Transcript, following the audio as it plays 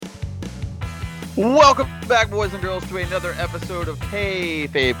Welcome back, boys and girls, to another episode of Hey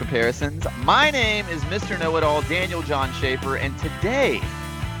Fave Comparisons. My name is Mr. Know-It-All, Daniel John Schaefer, and today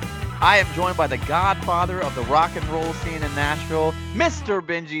I am joined by the godfather of the rock and roll scene in Nashville, Mr.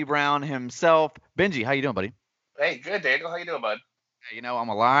 Benji Brown himself. Benji, how you doing, buddy? Hey, good, Daniel. How you doing, bud? I'm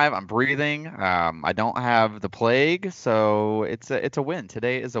alive. I'm breathing. I don't have the plague, so it's a win.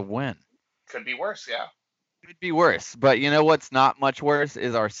 Today is a win. Could be worse, yeah. Could be worse, but you know what's not much worse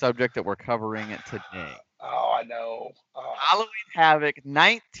is our subject that we're covering today. Oh, I know. Oh, Halloween Havoc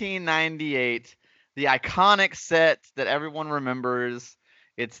 1998, the iconic set that everyone remembers.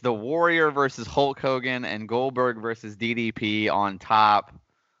 It's the Warrior versus Hulk Hogan and Goldberg versus DDP on top.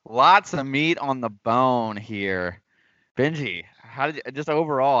 Lots of meat on the bone here. Benji, how did you, just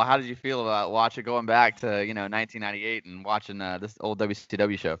overall, how did you feel about watching going back to, 1998 and watching this old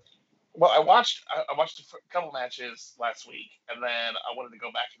WCW show? well, I watched a couple matches last week, and then I wanted to go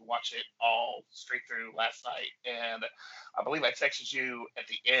back and watch it all straight through last night. And I believe I texted you at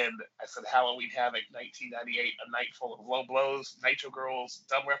the end. I said Halloween Havoc 1998, a night full of low blows, Nitro Girls,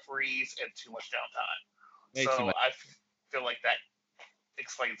 dumb referees, and too much downtime. Way too So much. I feel like that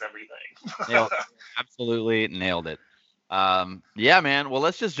explains everything. Nailed it. Absolutely nailed it. Yeah, man. Well,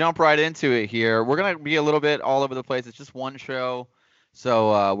 let's just jump right into it here. We're gonna be a little bit all over the place. It's just one show,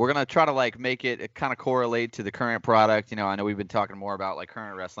 so we're gonna try to like make it kind of correlate to the current product. I know we've been talking more about like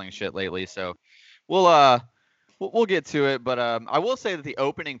current wrestling shit lately, so we'll uh we'll get to it. But I will say that the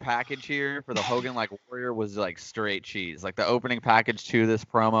opening package here for the Hogan like Warrior was like straight cheese. Like the opening package to this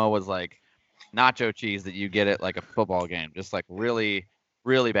promo was like nacho cheese that you get at like a football game. Just like really,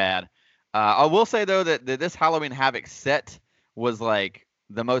 really bad. I will say though that this Halloween Havoc set was like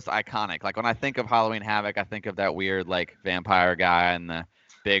the most iconic. Like when I think of Halloween Havoc, I think of that weird like vampire guy and the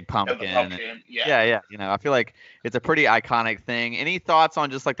big And the pumpkin. And pumpkin, yeah. yeah, yeah. I feel like it's a pretty iconic thing. Any thoughts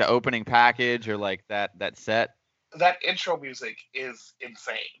on just like the opening package or like that set? That intro music is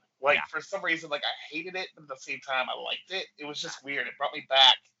insane. Like Yeah. for some reason, like I hated it, but at the same time I liked it. It was just weird. It brought me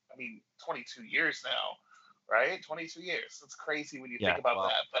back. I mean, 22 years now, right? 22 years. It's crazy when you Yeah. think about Well,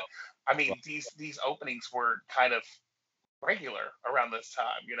 that. But I well. mean, these openings were kind of regular around this time,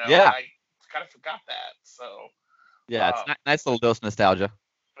 and Yeah. I kind of forgot that. So Yeah. It's um, nice little dose of nostalgia.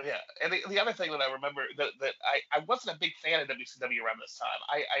 yeah. And the other thing that I remember that I wasn't a big fan of WCW around this time.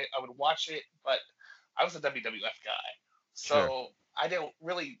 I would watch it, but I was a WWF guy. Sure. So I don't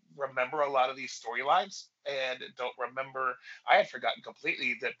really remember a lot of these storylines and don't remember. I had forgotten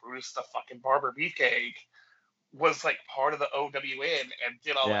completely that Brutus the fucking Barber Beefcake was like part of the OWN and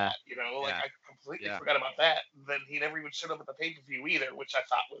did all Yeah. that. Like Yeah. I completely Yeah. forgot about that. Then he never even showed up at the pay per view either, which I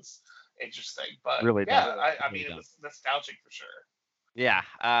thought was interesting. But Really yeah, dumb. I Really mean, it dumb. was nostalgic for sure. Yeah.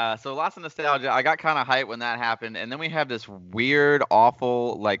 So lots of nostalgia. I got kind of hyped when that happened, and then we have this weird,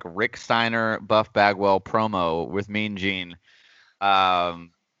 awful, like Rick Steiner, Buff Bagwell promo with Mean Gene.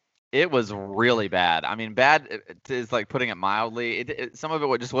 Um, it was really bad. I mean, bad is like putting it mildly. Some of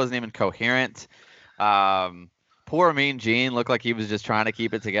it just wasn't even coherent. Um, Poor Mean Gene looked like he was just trying to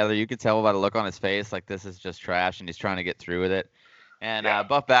keep it together. You could tell by the look on his face, like this is just trash, and he's trying to get through with it. And Yeah.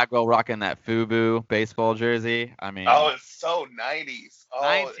 Buff Bagwell rocking that FUBU baseball jersey. I Oh, mean, it's so 90s. Oh,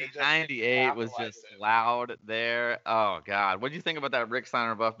 it 1998 was capitalized just it. loud there. Oh God, what do you think about that Rick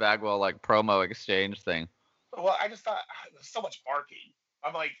Steiner Buff Bagwell like promo exchange thing? Well, I just thought there's so much barking.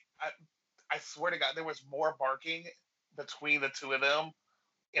 I'm like, I swear to God, there was more barking between the two of them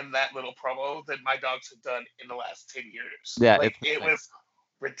in that little promo than my dogs have done in the last 10 years. Yeah, Like it's it insane. was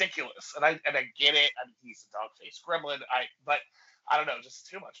ridiculous, and I get it. I mean, he's a dog faced gremlin. But I don't know, just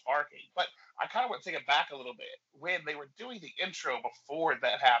too much barking. But I kind of want to take it back a little bit when they were doing the intro before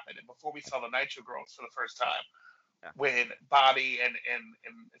that happened and before we saw the Nitro Girls for the first time Yeah, when Bobby and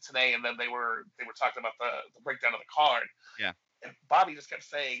Tanay and then they were talking about the breakdown of the card, yeah, and Bobby just kept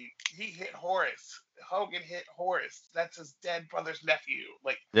saying he hit Horace, Hogan hit Horace, that's his dead brother's nephew.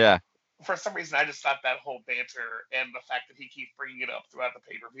 Like yeah. for some reason, I just thought that whole banter and the fact that he keeps bringing it up throughout the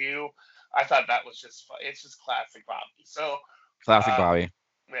pay per view, I thought that was just fun. It's just classic Bobby. So Classic um, Bobby.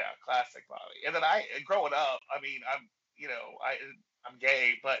 yeah, classic Bobby. And then growing up, I mean, I'm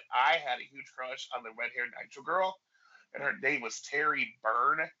gay, but I had a huge crush on the red haired Nitro girl, and her name was Terry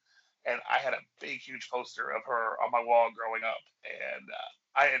Byrne, and I had a big, huge poster of her on my wall growing up, and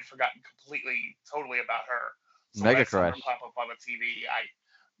I had forgotten completely, totally about her. So when I Mega saw her Crush. pop up on the TV, I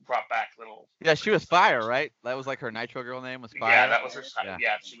brought back Yeah, she little was Fire, nostalgia. right? That was like her Nitro Girl name was Yeah, Fire. that was her. Yeah,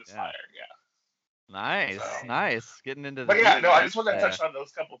 Yeah, she was yeah. fire. Yeah. So, Nice, nice. Getting into the but yeah, no, I just details wanted to touch there. on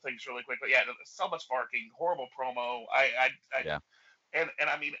those couple things really quick. But yeah, no, so much barking, horrible promo. Yeah. And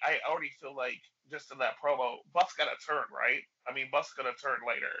I mean, I already feel like just in that promo, Buff's got to turn, right? I mean, Buff's gonna turn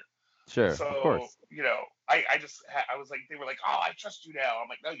later. Sure, of So, course. I was like, they were like, oh, I trust you now. I'm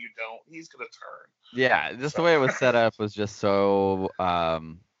like, no, you don't. He's gonna turn. Yeah, just So the way it was set up was just so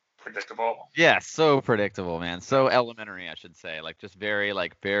predictable. yeah, so predictable, man. So elementary, I should say. Like just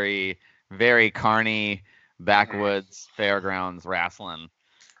very, very carny Hmm. backwoods fairgrounds wrestling.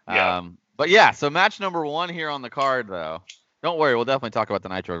 Yeah. But yeah, so match number one here on the card, though. Don't worry, we'll definitely talk about the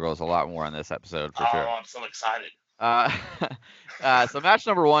Nitro Girls a lot more on this episode for sure. Oh, I'm so excited. Uh, so match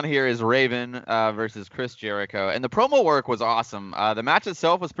number one here is Raven versus Chris Jericho, and the promo work was awesome. The match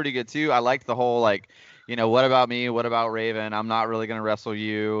itself was pretty good too. I liked the whole like, what about me? What about Raven? I'm not really gonna wrestle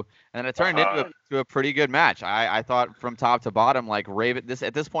you, and it Uh turned into huh. a pretty good match. I thought from top to bottom, like Raven,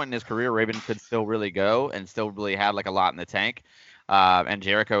 at this point in his career, Raven could still really go and still really had like a lot in the tank. And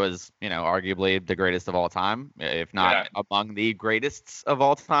Jericho is, arguably the greatest of all time, if not Yeah. among the greatest of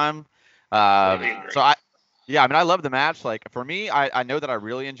all time. Totally So agree. yeah, I mean, I love the match. Like for me, I know that I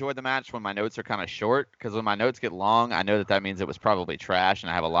really enjoyed the match when my notes are kind of short because when my notes get long, I know that that means it was probably trash and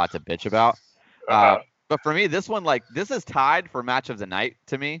I have a lot to bitch about. Uh Uh, huh. but for me, this one, like, this is tied for match of the night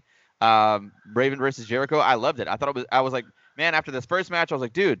to me. Raven versus Jericho. I loved it. I was like, man, after this first match, I was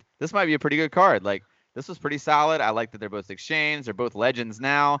like, dude, this might be a pretty good card. Like, this was pretty solid. I like that they're both exchanged. They're both legends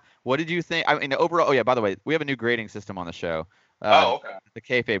now. What did you think? I mean, overall, oh yeah, by the way, we have a new grading system on the show. Uh, Oh, okay. the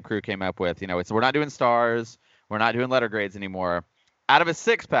kayfabe crew came up with. We're not doing stars. We're not doing letter grades anymore. Out of a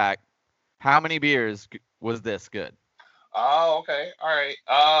six pack, how many beers was this good? Oh, okay. All right.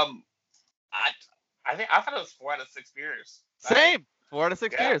 I I thought it was 4 out of 6 beers. Same. 4 out of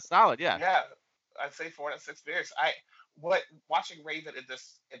 6 Yeah, beers. Solid. Yeah. yeah. I'd say 4 out of 6 beers. What watching Raven at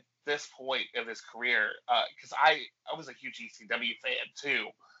this point of his career, because I was a huge ECW fan too,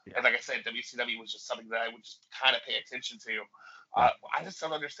 Yeah. and like I said, WCW was just something that I would just kind of pay attention to. Yeah. I just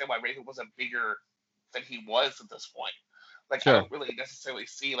don't understand why Raven wasn't bigger than he was at this point. Like I Sure. don't really necessarily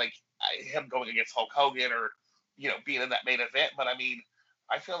see like him going against Hulk Hogan or being in that main event, but I mean,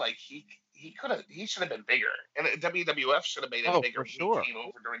 I feel like he should have been bigger, and WWF should have made him Oh, bigger for when he sure. came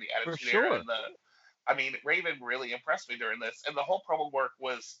over during the For Attitude Era sure. and the. I mean, Raven really impressed me during this, and the whole promo work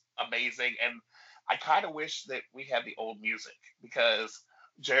was amazing. And I kind of wish that we had the old music because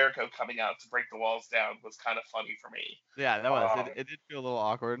Jericho coming out to break the walls down was kind of funny for me. Yeah, that was. Um, It did feel a little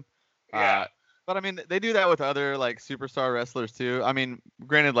awkward. yeah, Uh, but I mean, they do that with other like superstar wrestlers too. I mean,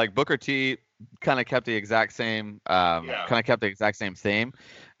 granted, like Booker T yeah. kind of kept the exact same theme.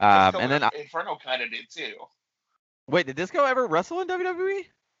 Disco And then Inferno kind of did too. wait, did Disco ever wrestle in WWE?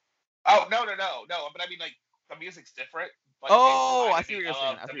 Oh, no, no, no, no. But I mean, like the music's different, but it Oh, I reminded see me what you're saying.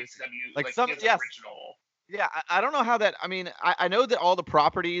 of I see what you're saying. WCW, Like like some, his yes, original. yeah. I don't know how that. I mean, I know that all the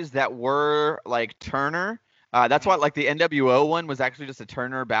properties that were like Turner. That's why Mhm. like the NWO one was actually just a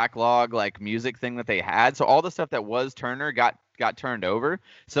Turner backlog like music thing that they had. So all the stuff that was Turner got turned over.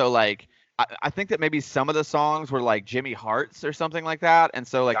 So like I think that maybe some of the songs were like Jimmy Hart's or something like that, and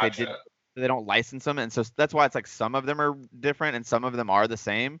so like Gotcha. they don't license them, and so that's why it's like some of them are different and some of them are the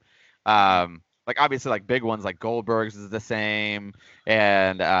same. Hmm. Like obviously like big ones like Goldberg's is the same,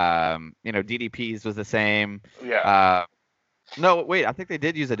 and DDP's was the same. Yeah. Uh, no, wait, I think they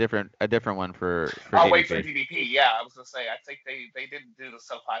did use a different one for Oh, wait for DDP. DDP. Yeah, I was gonna say. I think they didn't do the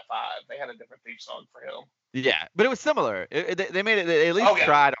Self High Five. They had a different theme song for him. Yeah, but it was similar. They made it. They at least Oh yeah.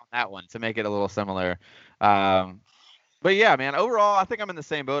 tried on that one to make it a little similar. Um, but yeah, man. Overall, I think I'm in the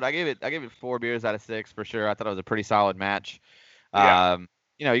same boat. I gave it 4 beers out of 6 for sure. I thought it was a pretty solid match. Yeah. Um,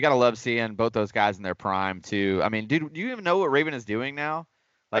 you gotta love seeing both those guys in their prime too. I mean, dude, do you even know what Raven is doing now?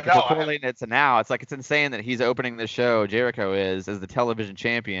 Like, if No, we're I have. correlating it to now, it's like it's insane that he's opening the show. Jericho is as the television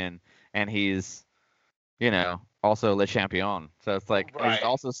champion, and he's also Le Champion. So it's like he's Right.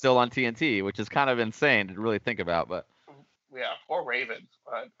 also still on TNT, which is kind of insane to really think about. But Yeah. Poor Raven.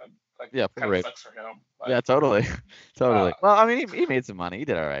 Like yeah, poor kind of Raven. sucks for him. But Yeah, totally, uh, totally. Well, I mean, he made some money. He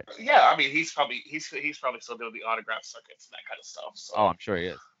did all right. yeah. I mean, he's probably still doing the autograph circuits and that kind of stuff. Oh, So I'm sure he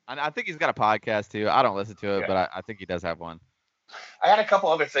is. And I think he's got a podcast too. I don't listen to it, yeah. but I think he does have one. I had a couple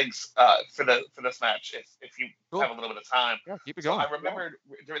other things for this match, if you have Cool. a little bit of time. Yeah, keep it So going. I remembered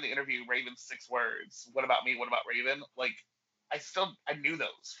during the interview Raven's 6 words. What about me? What about Raven? Like I knew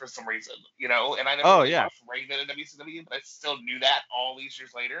those for some reason, and I never Oh really yeah, watched Raven in WCW, but I still knew that all these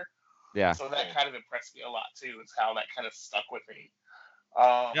years later. yeah, So that kind of impressed me a lot too. Is how that kind of stuck with me.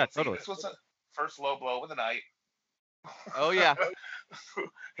 yeah, Let's see. totally. This was the first low blow of the night. Oh yeah,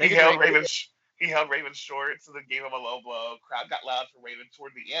 he take a held drink. Raven's shorts and then gave him a low blow. Crowd got loud for Raven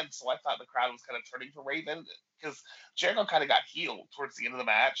toward the end, so I thought the crowd was kind of turning for Raven because Jericho kind of got healed towards the end of the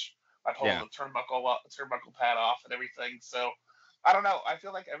match by pulling Yeah, the turnbuckle pad off and everything. So I don't know. I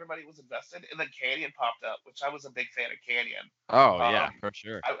feel like everybody was invested, and then Canyon popped up, which I was a big fan of Canyon. Oh yeah, Um, for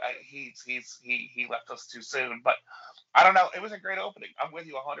sure. he left us too soon, but I don't know. It was a great opening. I'm with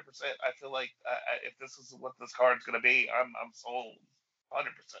you 100%. I feel like if this is what this card's gonna be, I'm sold 100%.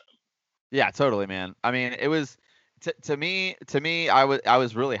 Yeah, totally, man. I mean, it was to me, I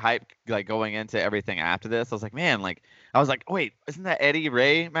was really hyped like going into everything after this. I was like, man, like I was like, wait, isn't that Eddie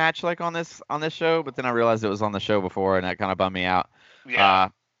Ray match like on this show? But then I realized it was on the show before, and that kind of bummed me out. Yeah. Uh,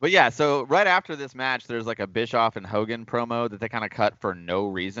 but yeah, so right after this match, there's like a Bischoff and Hogan promo that they kind of cut for no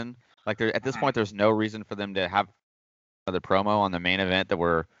reason. Like there at this Mhm. point, there's no reason for them to have another promo on the main event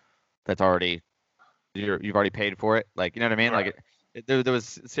that's already you've already paid for it. Like, you know what I mean? Like, Right. there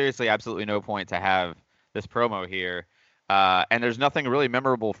was seriously absolutely no point to have this promo here. And there's nothing really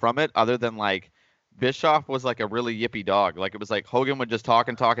memorable from it other than like Bischoff was like a really yippy dog. Like, it was like Hogan would just talk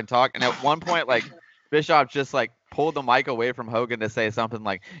and talk and talk. And at one point, like, Bischoff just like pulled the mic away from Hogan to say something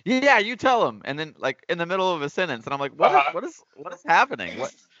like, "Yeah, you tell him," and then like in the middle of a sentence, and I'm like, "What is Uh-huh. what is happening?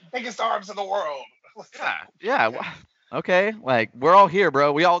 What?" Biggest arms in the world. Yeah, yeah. Okay, like we're all here,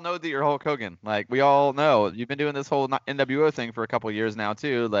 bro. We all know that you're Hulk Hogan. Like we all know you've been doing this whole NWO thing for a couple years now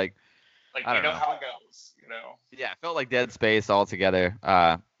too. Like Like I we don't know know. how it goes. You know. Yeah, it felt like dead space altogether.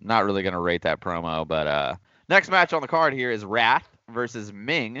 Not really gonna rate that promo, but next match on the card here is Wrath versus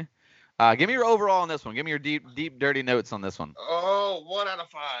Ming. Give me your overall on this one. Give me your deep dirty notes on this one. Oh, 1 out of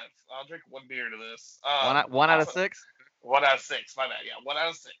 5. I'll drink one beer to this. One out of Also, six. 1 out of 6. My bad. Yeah, 1 out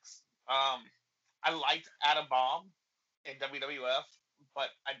of 6. I liked Adam Bomb in WWF, but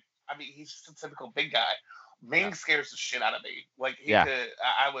I mean, he's just a typical big guy. Yeah, Ming scares the shit out of me. Like he yeah. could,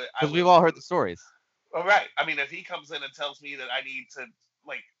 I Because would. we've all heard the stories. All right. I mean, if he comes in and tells me that I need to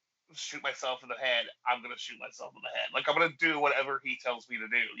like shoot myself in the head, I'm gonna shoot myself in the head. Like I'm gonna do whatever he tells me to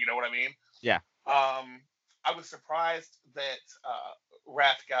do. You know what I mean? Yeah, I was surprised that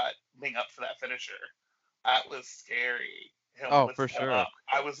Wrath got Ming up for that finisher. That was scary. Him oh, for lifting him sure. up.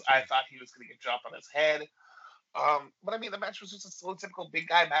 I thought he was gonna get dropped on his head. But I mean, the match was just a slow, typical big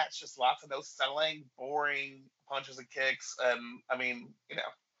guy match. Just lots of no selling, boring punches and kicks, and I mean,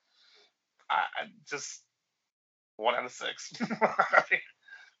 I just 1 out of 6.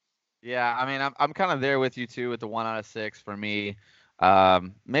 Yeah, I mean, I'm kind of there with you too with the 1 out of 6 for me.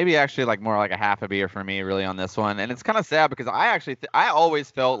 Maybe actually like more like a half a beer for me really on this one, and it's kind of sad because I actually I always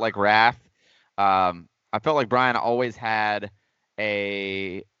felt like Wrath. I felt like Brian always had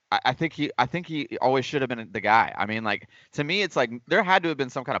a. I think he always should have been the guy. I mean, like to me, it's like there had to have been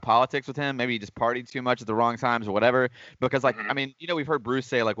some kind of politics with him. Maybe he just partied too much at the wrong times or whatever. Because like I Hmm. mean, we've heard Bruce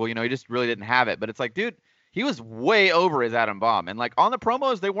say like, well, he just really didn't have it. But it's like, dude, he was way over his Adam Bomb. And like on the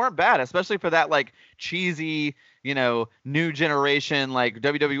promos, they weren't bad, especially for that like cheesy, new generation like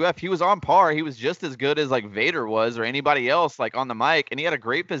WWF. He was on par. He was just as good as like Vader was or anybody else like on the mic. And he had a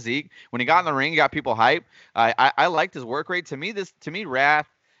great physique. When he got in the ring, he got people hype. I liked his work rate. To me, Wrath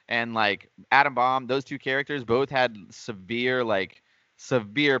and like Adam Bomb, those two characters both had severe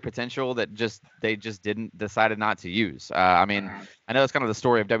potential that they just didn't decided not to use. I mean, Hmm. I know it's kind of the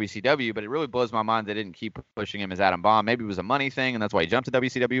story of WCW, but it really blows my mind they didn't keep pushing him as Adam Bomb. Maybe it was a money thing, and that's why he jumped to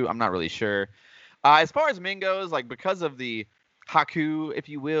WCW. I'm not really sure. As far as Ming goes, like because of the Haku, if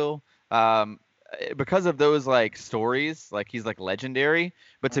you will, because of those like stories, like he's like legendary.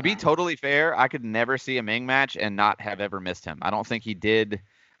 But to be Hmm. totally fair, I could never see a Ming match and not have ever missed him. I don't think he did.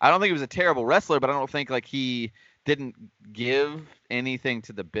 I don't think he was a terrible wrestler, but I don't think like he didn't give anything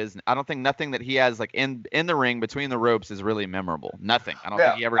to the business. I don't think nothing that he has like in the ring between the ropes is really memorable. Nothing. I don't think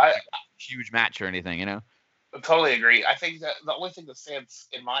Yeah, he ever had I, like a huge match or anything. I totally agree. I think that the only thing that stands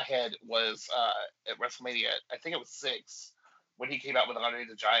in my head was at WrestleMania. I think it was 6 when he came out with Andre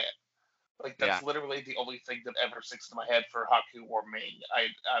the Giant. Like Yeah. that's literally the only thing that ever sticks to my head for Haku or Ming. I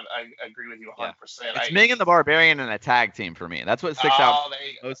agree with you Yeah. 100%. It's Ming and the Barbarian in a tag team for me. That's what sticks out Oh, there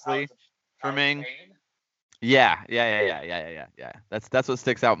you go. mostly for Powers of Ming. Pain. Yeah, yeah. That's what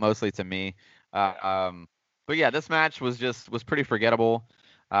sticks out mostly to me. Uh, Yeah. um, but yeah, this match was pretty forgettable.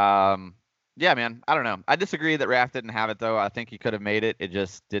 Um, yeah, man. I don't know. I disagree that Raph didn't have it though. I think he could have made it. It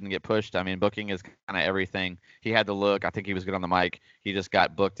just didn't get pushed. I mean, booking is kind of everything. He had the look. I think he was good on the mic. He just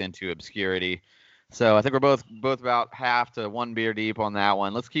got booked into obscurity. So I think we're both about half to one beer deep on that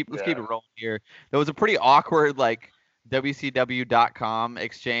one. Let's keep Yeah. it rolling here. There was a pretty awkward like WCW.com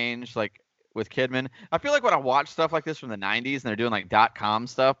exchange like with Kidman. I feel like when I watch stuff like this from the 90s and they're doing like .com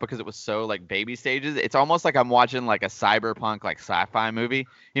stuff because it was so like baby stages, it's almost like I'm watching like a cyberpunk like sci-fi movie.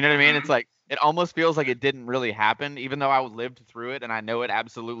 You know what I mean? It's Hmm. like it almost feels like it didn't really happen even though I lived through it and I know it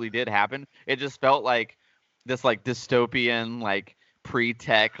absolutely did happen. It just felt like this like dystopian like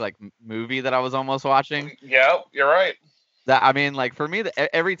pre-tech like movie that I was almost watching. Yeah, you're right. That I mean, like for me,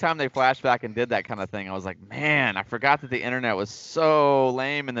 every time they flashed back and did that kind of thing, I was like, man, I forgot that the internet was so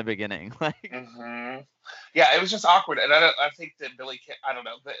lame in the beginning. Like, hmm Yeah, it was just awkward, and I think that I don't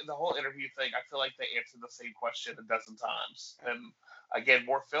know, the whole interview thing. I feel like they answered the same question a dozen times, and again,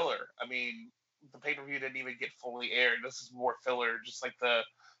 more filler. I mean, the pay per view didn't even get fully aired. This is more filler, just like the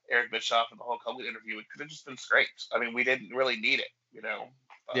Eric Bischoff and the Hulk Hogan interview. It could have just been scraped. I mean, we didn't really need it, you know.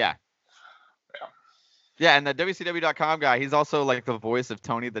 But yeah, yeah. yeah, and the WCW.com guy, he's also like the voice of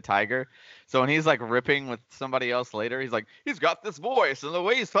Tony the Tiger. So when he's like ripping with somebody else later, he's like, he's got this voice and the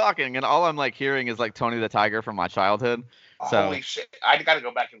way he's talking, and all I'm like hearing is like Tony the Tiger from my childhood. So Holy shit! I got to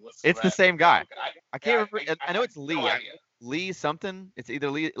go back and listen to it's the that. same guy. I Yeah, can't remember. I I know had it's no Lee. idea. Lee something. It's either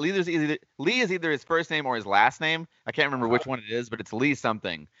Lee. Lee is either his first name or his last name. I can't remember Uh-huh. which one it is, but it's Lee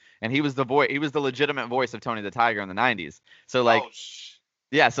something. And he was the voice. He was the legitimate voice of Tony the Tiger in the '90s. So like, Oh, sh-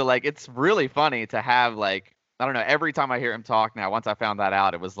 yeah. So like, it's really funny to have like, I don't know. Every time I hear him talk now, once I found that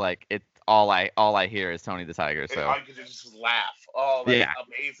out, it was like it. All I hear is Tony the Tiger. and So all you could do is just laugh. Oh, that's yeah. Yeah.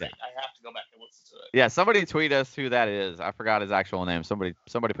 amazing! I have to go back and listen to it. Yeah, somebody tweet us who that is. I forgot his actual name. Somebody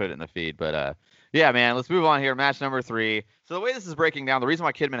put it in the feed. But yeah, man, let's move on here. Match number 3. So the way this is breaking down, the reason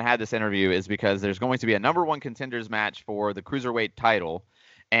why Kidman had this interview is because there's going to be a number 1 contenders match for the cruiserweight title,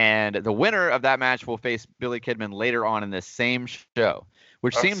 and the winner of that match will face Billy Kidman later on in this same show,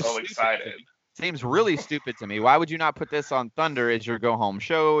 which I'm seems so stupid to excited. me. Seems really stupid to me. Why would you not put this on Thunder as your go home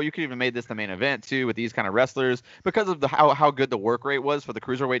show? You could even made this the main event too with these kind of wrestlers because of the how good the work rate was for the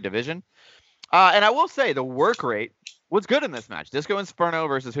cruiserweight division. And I will say the work rate was good in this match. Disco Inferno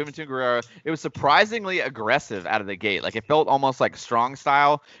versus Juventud Guerrera. It was surprisingly aggressive out of the gate. Like it felt almost like strong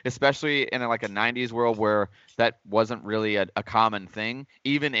style, especially in like a '90s world where that wasn't really a common thing.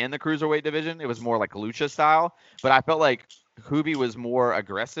 Even in the cruiserweight division, it was more like lucha style. But I felt like Juvi was more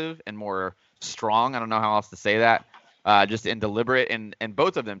aggressive and more strong. I don't know how else to say that. Just and deliberate, and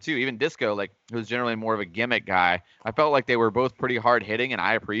both of them too. Even Disco, like who's generally more of a gimmick guy, I felt like they were both pretty hard hitting, and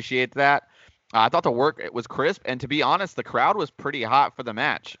I appreciate that. I thought the work it was crisp, and to be honest, the crowd was pretty hot for the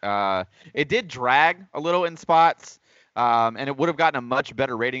match. It did drag a little in spots, and it would have gotten a much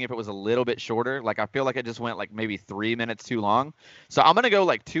better rating if it was a little bit shorter. Like I feel like it just went like maybe 3 minutes too long. So I'm gonna go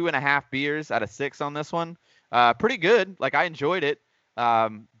like 2.5 beers out of 6 on this one. Pretty good. Like I enjoyed it,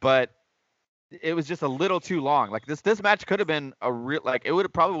 but it was just a little too long. Like this match could have been a real like it would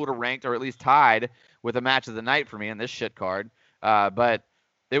have ranked or at least tied with a match of the night for me in this shit card. But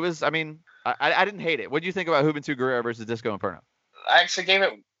it was. I mean, I didn't hate it. What do you think about Juventud Guerrero versus Disco Inferno? I actually gave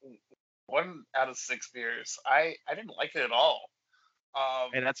it 1 out of 6 beers. I didn't like it at all.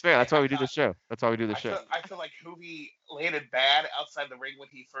 And that's fair. I, That's why I we do the thought show. That's why we do the show. I feel like Hoovy landed bad outside the ring when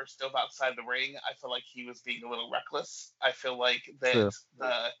he first dove outside the ring. I feel like he was being a little reckless. I feel like that True.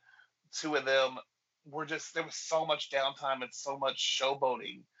 the two of them were just there was so much downtime and so much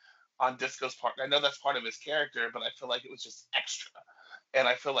showboating on Disco's part. I know that's part of his character, but I feel like it was just extra. And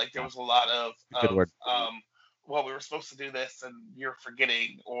I feel like there Yeah, was a lot good of word. well, we were supposed to do this and you're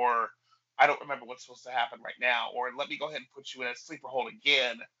forgetting, or I don't remember what's supposed to happen right now, or let me go ahead and put you in a sleeper hold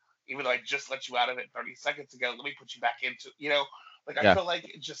again, even though I just let you out of it 30 seconds ago. Let me put you back into, like I Yeah. feel like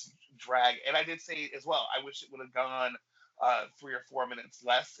it just dragged. And I did say as well, I wish it would have gone 3 or 4 minutes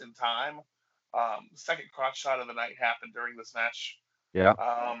less in time. The second cross shot of the night happened during this match. Yeah.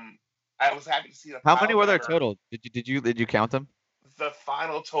 I was happy to see the How many pile were there driver. total? Did you count them? The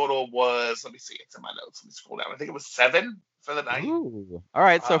final total was, let me see, it's in my notes. Let me scroll down. I think it was 7 for the night. Ooh. All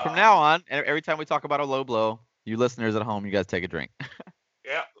right. So from now Um, on, every time we talk about a low blow, you listeners at home, you guys take a drink.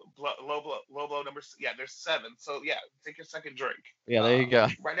 yeah, low blow number. Yeah, there's 7. So yeah, take your second drink Yeah. There you go.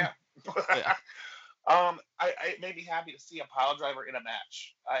 right now. Yeah. It made me happy to see a pile driver in a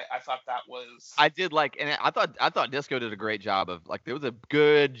match. I thought that was. I did like, and I thought Disco did a great job of like there was a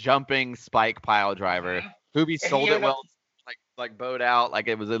good jumping spike pile driver. Mhm. Hoobie And he sold it ended up, well, like bowed out, like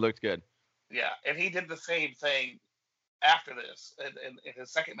it looked good. yeah, and he did the same thing after this in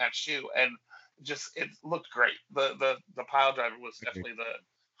his second match too, and just it looked great. The pile driver was Agreed. definitely the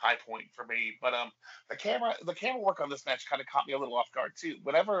high point for me. But the camera work on this match kind of caught me a little off guard too.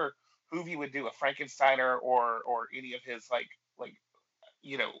 Whenever Hoovy would do a Frankensteiner or any of his like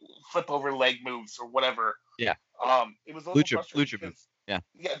you know flip over leg moves or whatever, Yeah, it was a little frustrating lucha move. because Yeah,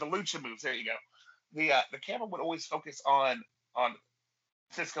 yeah, the lucha moves. There you go. The camera would always focus on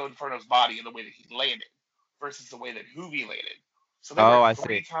Cisco Inferno's body and the way that he landed versus the way that Hoovy landed. So there oh, were I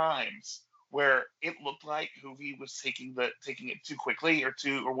three see. times where it looked like Hoovy was taking it too quickly or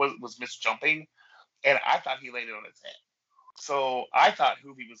was misjumping, and I thought he landed on his head. So I thought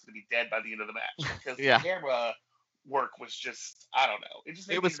Hoovy was going to be dead by the end of the match because the Yeah, camera work was just I don't know. It just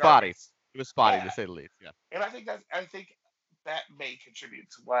it made was me spotty. nervous. It was spotty Yeah, to say the least. Yeah, and I think that may contribute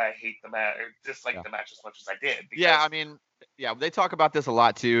to why I hate the match or dislike Yeah. the match as much as I did Yeah, because I mean, yeah, they talk about this a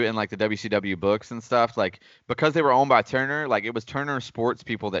lot too in like the WCW books and stuff. Like because they were owned by Turner, like it was Turner Sports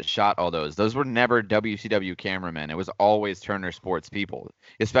people that shot all those. Those were never WCW cameramen. It was always Turner Sports people,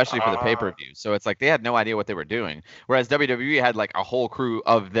 especially for the uh, pay-per-view. So it's like they had no idea what they were doing. Whereas WWE had like a whole crew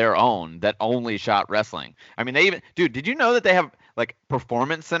of their own that only shot wrestling. I mean, they even, dude, did you know that they have like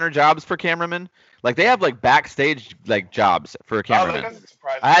performance center jobs for cameramen? Like they have like backstage like jobs for oh, that cameramen. doesn't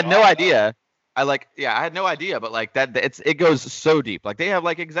surprise I me at had no all. No. idea. I had no idea, but like that, it goes so deep. Like they have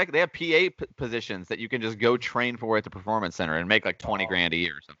like they have positions that you can just go train for at the performance center and make like 20 Oh, grand a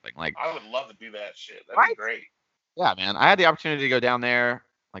year or something. Like, I would love to do that shit. That'd be right? great. Yeah, man. I had the opportunity to go down there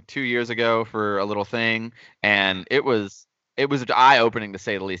like 2 years ago for a little thing, and it was eye opening to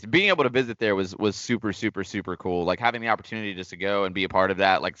say the least. Being able to visit there was super super super cool. Like having the opportunity just to go and be a part of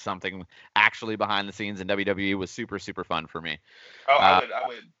that, like something actually behind the scenes in WWE was super super fun for me. Oh, Uh, I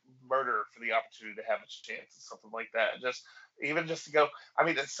would murder for the opportunity to have a chance at something like that. Just even just to go. I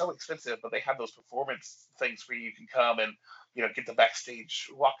mean, it's so expensive, but they have those performance things where you can come and get the backstage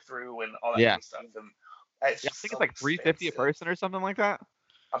walkthrough and all that yeah, kind of stuff. And it's yeah. I just think it's so like 350 a expensive. person or something like that.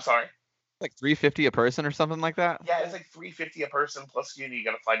 I'm sorry. Like 350 a person or something like that. Yeah, it's like 350 a person plus you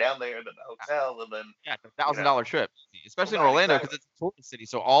got to fly down there, then the hotel, and then Yeah, it's a you thousand know. dollar trip, especially in Right, Orlando because exactly. it's a tourist city.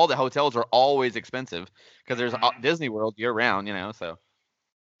 So all the hotels are always expensive because there's Hmm. Disney World year round, So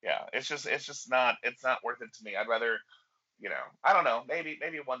Yeah, it's just not worth it to me. I'd rather I don't know. Maybe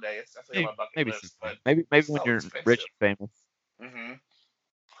one day. It's definitely on maybe my bucket maybe list, but someday, maybe when so you're rich expensive. and famous. Hmm.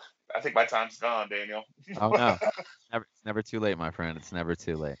 I think my time's gone, Daniel. Oh no, it's never too late, my friend. It's never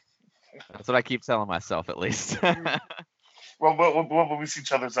too late. That's what I keep telling myself, at least. Well, we'll beat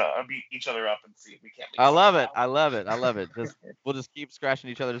each other up and see if we can't make I love something it. I happen. love it. I love it. We'll just keep scratching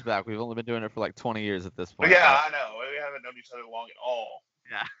each other's back. We've only been doing it for like 20 years at this But point, yeah, but I know we haven't known each other long at all.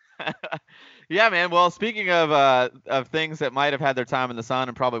 yeah. Yeah, man. Well, speaking of things that might have had their time in the sun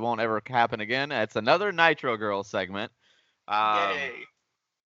and probably won't ever happen again, it's another Nitro Girl segment. Um, Yay!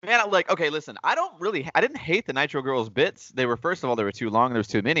 Man, like, okay, listen, I didn't hate the Nitro Girls bits. They were, first of all, they were too long. There was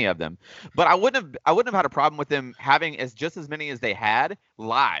too many of them, but I wouldn't have had a problem with them having just as many as they had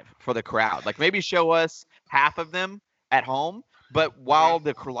live for the crowd. Like maybe show us half of them at home, but while Hmm.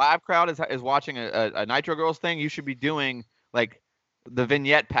 the live crowd is watching a Nitro Girls thing, you should be doing like the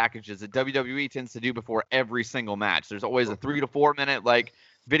vignette packages that WWE tends to do before every single match. There's always a 3 to 4 minute like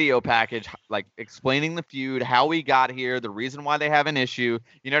video package like explaining the feud, how we got here, the reason why they have an issue.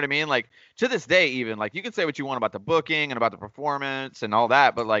 You know what I mean? Like to this day, even like you can say what you want about the booking and about the performance and all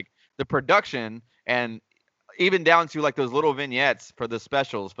that, but like the production and even down to like those little vignettes for the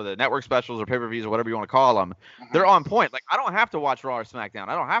specials, for the network specials or pay-per-views or whatever you want to call them, Hmm. they're on point. Like I don't have to watch Raw or SmackDown.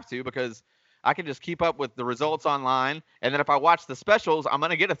 I don't have to because I can just keep up with the results online. And then if I watch the specials, I'm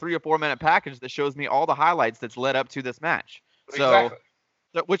gonna get a 3 or 4 minute package that shows me all the highlights that's led up to this match. So Exactly.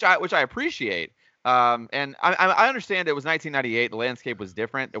 which I appreciate. And I understand it was 1998. The landscape was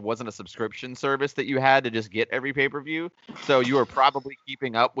different. It wasn't a subscription service that you had to just get every pay per view. So you were probably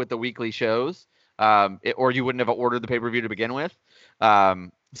keeping up with the weekly shows, or you wouldn't have ordered the pay per view to begin with.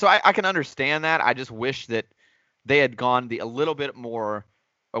 So I can understand that. I just wish that they had gone a little bit more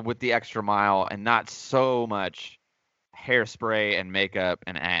with the extra mile and not so much hairspray and makeup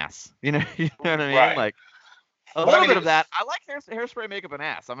and ass. You know what I mean? Right. Like a But I little mean, bit it of that. was. I like hairspray, makeup, and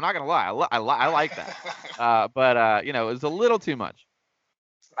ass. I'm not gonna lie. I like that. But it was a little too much.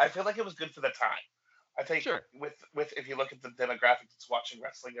 I feel like it was good for the time. I think Sure. with if you look at the demographic that's watching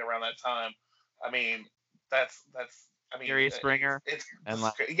wrestling around that time, I mean that's I mean Gary Springer it's and this is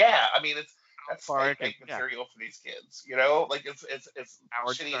like great. Yeah, I mean South that's Park and spank yeah, material for these kids. You know, like it's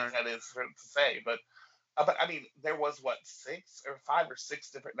Howard shitty as Stern. that is to say, but I mean there was what 5 or 6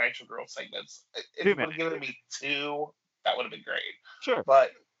 different Nitro Girl segments. If Too you would many. have given me two, that would have been great. Sure.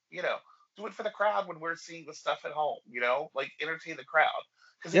 But you know, do it for the crowd when we're seeing the stuff at home. Like entertain the crowd.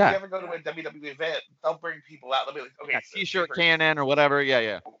 Because if you Yeah. ever go to a WWE event, they'll bring people out. They'll be like, okay, Yeah. so say T-shirt for cannon or whatever. Yeah.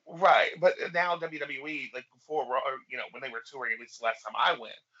 Yeah. right, but now WWE, like before, or, when they were touring, at least the last time I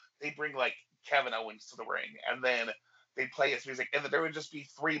went, they bring like Kevin Owens to the ring, and then they play his music, and then there would just be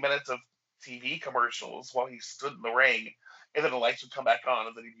 3 minutes of TV commercials while he stood in the ring, and then the lights would come back on,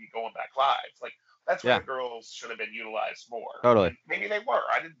 and then he'd be going back live. Like that's where Yeah. the girls should have been utilized more, Totally. and maybe they were.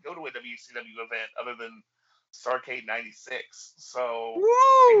 I didn't go to a WCW event other than Starcade '96, so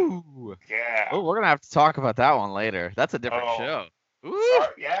maybe Woo! yeah. Oh, we're gonna have to talk about that one later. That's a different Oh, show. Woo!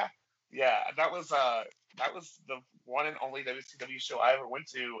 sorry. Yeah, yeah. That was the one and only WCW show I ever went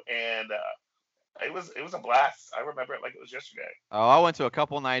to, and it was a blast. I remember it like it was yesterday. Oh, I went to a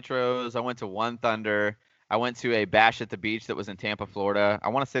couple Nitros. I went to one Thunder. I went to a bash at the beach that was in Tampa, Florida. I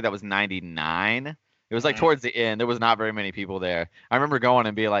want to say that was '99. It was like Mm-hmm. towards the end. There was not very many people there. I remember going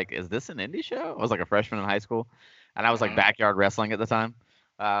and being like, "Is this an indie show?" I was like a freshman in high school, and I was like Mm-hmm. backyard wrestling at the time.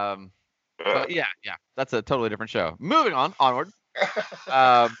 Um, but yeah, that's a totally different show. Moving on, onward.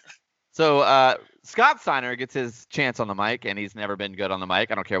 Um, so Scott Steiner gets his chance on the mic, and he's never been good on the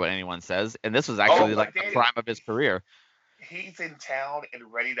mic. I don't care what anyone says. And this was Oh, actually like but the Daniel, prime of his career. he's in town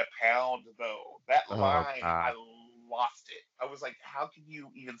and ready to pound, though. That Oh line, I God. lost it. I was like, how can you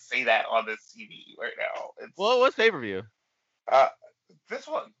even say that on this TV right now? Well, it was pay per view, Uh, this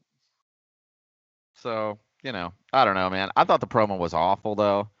one, so I don't know, man. I thought the promo was awful,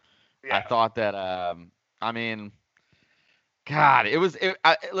 though. I yeah. thought that, I mean, God, it was.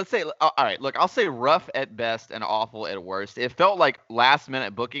 Let's say, all right. Look, I'll say rough at best and awful at worst. It felt like last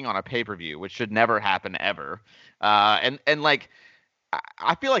minute booking on a pay per view, which should never happen ever. And like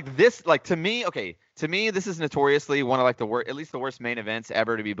I feel like this, like to me, okay, to me, this is notoriously one of like the worst, at least the worst main events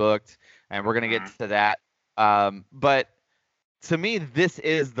ever to be booked, and we're gonna get Mm-hmm. to that. But to me, this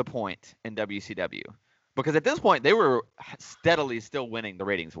is the point in WCW because at this point they were steadily still winning the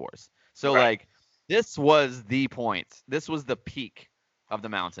ratings wars. So Right. like this was the point. This was the peak of the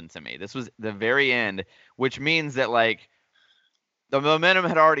mountain to me. This was the very end, which means that like the momentum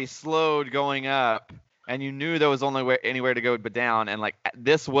had already slowed going up and you knew there was only anywhere to go but down, and like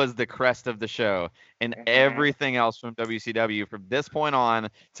this was the crest of the show, and Mm-hmm. everything else from WCW from this point on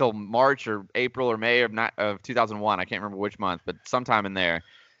till March or April or May of 2001, I can't remember which month, but sometime in there,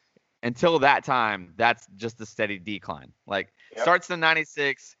 until that time, that's just a steady decline. Like Yep. starts in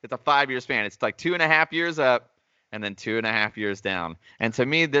 '96, it's a 5-year span. It's like 2.5 years up, and then 2.5 years down. And to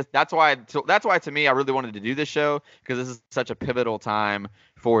me, that's why to me I really wanted to do this show because this is such a pivotal time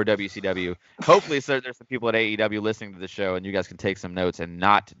for WCW. Hopefully, so there's some people at AEW listening to the show, and you guys can take some notes and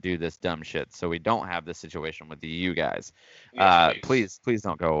not do this dumb shit, so we don't have this situation with you guys. Yes, please. Please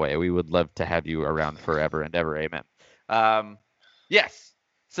don't go away. We would love to have you around forever and ever. Amen. Um, yes.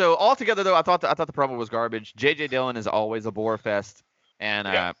 So altogether, though, I thought the promo was garbage. JJ Dillon is always a bore fest, and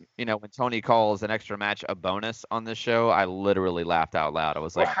Yep. when Tony calls an extra match a bonus on this show, I literally laughed out loud. I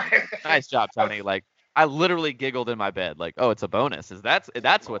was like, Right. "Nice job, Tony!" Like I literally giggled in my bed, like, "Oh, it's a bonus. That's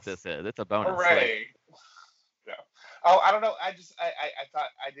what this is. It's a bonus." Like, Hooray. Yeah. Oh, I don't know. I thought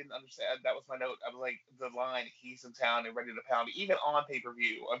I didn't understand. That was my note. I was like, the line, he's in town and ready to pound, even on pay per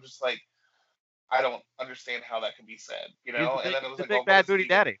view. I'm just like, I don't understand how that can be said, he's the And big then it he's was the like, big well, what bad is he booty even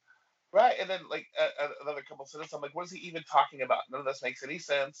daddy. right? And then like another couple sentences, I'm like, what is he even talking about? None of this makes any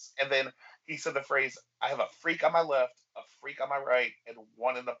sense. And then he said the phrase, "I have a freak on my left, a freak on my right, and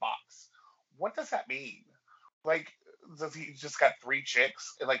one in the box." What does that mean? Like, does he just got three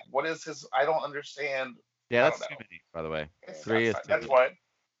chicks? And like, what is his? I don't understand. Yeah, I don't that's too know. many, by the way. It's Three not. is too That's many. what.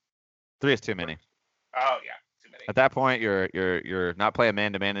 3 is too many. Oh yeah, too many. At that point, you're not playing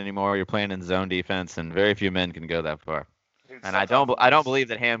man to man anymore. You're playing in zone defense, and very few men can go that far. Dude, And sometimes I'm I don't just. believe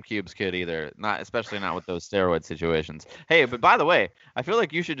that ham cubes could either. Not especially not with those steroid situations. Hey, but by the way, I feel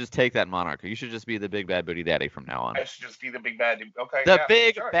like you should just take that moniker. You should just be the big bad booty daddy from now on. I should just be the big bad dude. Okay, The yeah,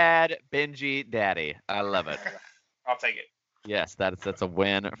 big sure. bad Benji daddy. I love it. I'll take it. Yes, that's a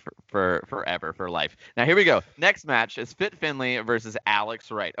win for forever for life. Now here we go. Next match is Fit Finley versus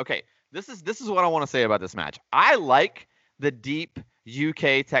Alex Wright. Okay, this is what I want to say about this match. I like the deep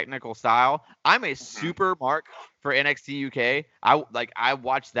UK technical style. I'm a Hmm. super mark for NXT UK. I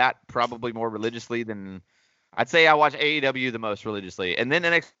watch that probably more religiously than I'd say I watch AEW the most religiously, and then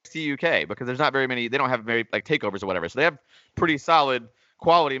NXT UK because there's not very many. They don't have very like takeovers or whatever, so they have pretty solid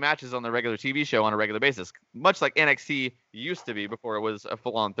quality matches on the regular TV show on a regular basis, much like NXT used to be before it was a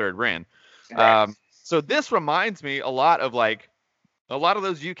full-on third brand. Right. So this reminds me a lot of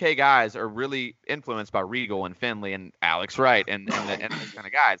those UK guys are really influenced by Regal and Finley and Alex Wright and those kind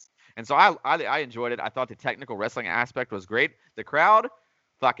of guys. And so I enjoyed it. I thought the technical wrestling aspect was great. The crowd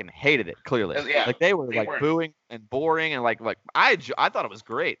fucking hated it clearly. Yeah, Like they were they like weren't. booing and boring and like I thought it was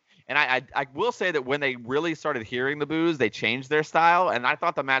great. And I will say that when they really started hearing the boos, they changed their style, and I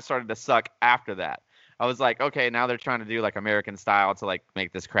thought the match started to suck after that. I was like, okay, now they're trying to do like American style to like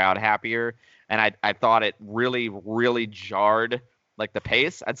make this crowd happier, and I thought it really jarred like the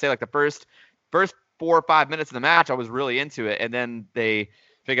pace. I'd say like the first 4 or 5 minutes of the match, I was really into it, and then they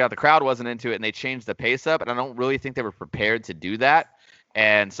figured out the crowd wasn't into it, and they changed the pace up, and I don't really think they were prepared to do that.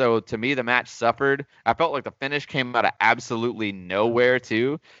 And so to me, the match suffered. I felt like the finish came out of absolutely nowhere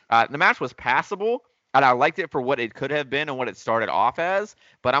too. The match was passable, and I liked it for what it could have been and what it started off as.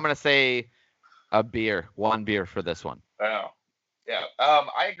 But I'm gonna say one beer for this one. Oh, yeah.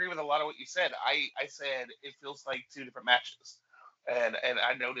 I agree with a lot of what you said. I said it feels like two different matches. and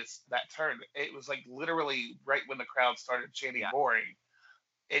I noticed that turn. It was like literally right when the crowd started chanting Yeah. boring,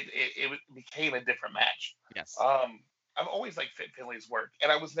 it became a different match. Yes. I've always liked Fit Finley's work,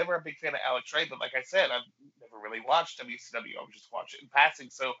 and I was never a big fan of Alex Ray, but like I said, I've never really watched WCW. I would just watch it in passing,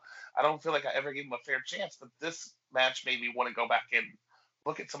 so I don't feel like I ever gave him a fair chance. But this match made me want to go back and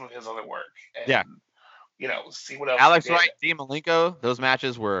look at some of his other work Yeah. and see what else he Alex did. Wright, Dean Malenko, those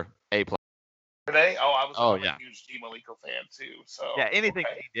matches were A+. Today, oh, Oh I'm a yeah. huge Dean Malenko fan too. So Yeah, anything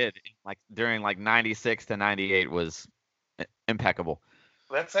okay, he did like during like 96 to 98 was impeccable.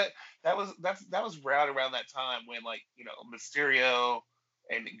 that's it. That was right around that time when like Mysterio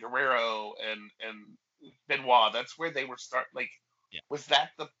and Guerrero and Benoit. That's where they were start like. Yeah. Was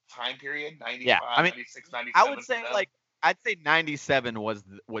that the time period? Yeah. I 95, mean, 96, I 97 would for say them? like I'd say 97 was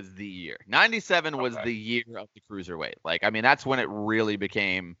the year. 97 was Okay. the year of the cruiserweight. Like I mean, that's when it really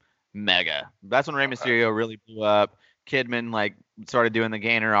became mega. That's when Rey Okay. Mysterio really blew up. Kidman like started doing the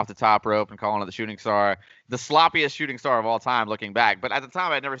gainer off the top rope and calling it the shooting star, the sloppiest shooting star of all time, looking back. But at the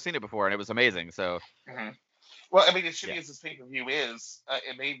time, I'd never seen it before, and it was amazing. So hmm Well, I mean, as yeah, shitty as this pay per view is,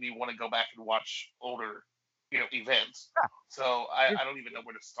 it made me want to go back and watch older, events. So yeah. I don't even know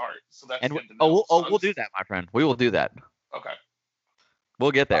where to start. So that's And good to know. So we'll do that, my friend. We will do that. okay.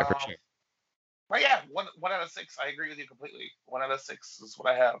 We'll get there for Um, sure. but yeah, one out of six. I agree with you completely. 1 out of 6 is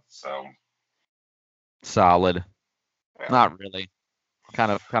what I have. So Solid. yeah, Not really.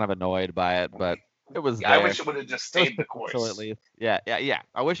 Kind of annoyed by it, but it was yeah. I there. wish it would have just It was stayed the potential at course. least. Yeah.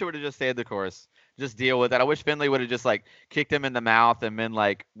 I wish it would have just stayed the course. Just deal with it. I wish Finley would have just like kicked him in the mouth and been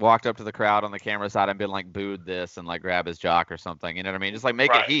like walked up to the crowd on the camera side and been like booed this and like grab his jock or something. You know what I mean? Just like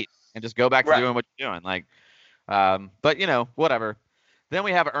make it Right. heat and just go back to Right. doing what you're doing. Like, but whatever. Then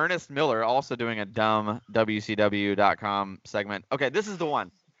we have Ernest Miller also doing a dumb WCW.com segment. Okay, this is the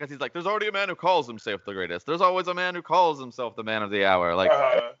one because he's like, there's already a man who calls himself the greatest. There's always a man who calls himself the man of the hour. Like,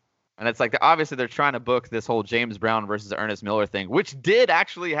 Uh, and it's like obviously they're trying to book this whole James Brown versus Ernest Miller thing, which did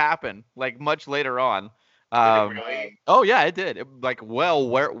actually happen like much later on. did it Um, really? oh yeah, it did. Like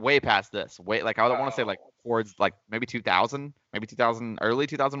way past this. Way like I don't want to say like Oh. towards like maybe 2000, maybe 2000, early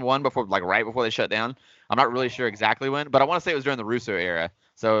 2001 before like right before they shut down. I'm not really sure exactly when, but I want to say it was during the Russo era.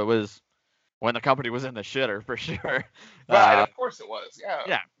 So it was when the company was in the shitter for sure. Right. Uh, Of course it was. Yeah.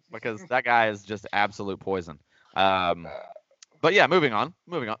 yeah, because that guy is just absolute poison. Um, Uh, but yeah, moving on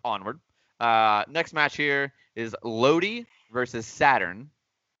onward. Next match here is Lodi versus Saturn.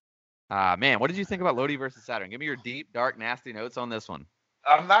 Man, what did you think about Lodi versus Saturn? Give me your deep, dark, nasty notes on this one.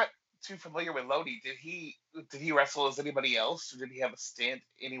 I'm not too familiar with Lodi. Did he wrestle as anybody else, or did he have a stint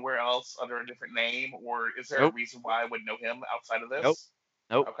anywhere else under a different name, or is there a Nope, reason why I would know him outside of nope, this?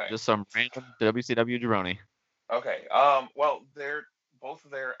 nope. Okay. Just some random WCW jabroni. Okay. Well, both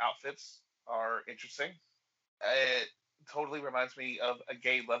of their outfits are interesting. It totally reminds me of a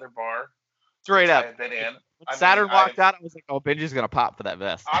gay leather bar, Straight which I up. have been in. When I mean, Saturn walked out, I was like, oh, Benji's gonna pop for that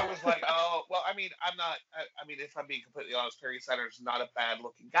vest. I was like, oh, well, I mean, I'm not. I mean, if I'm being completely honest, Perry Saturn's not a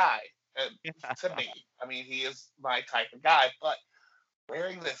bad-looking guy to me. I mean, he is my type of guy. But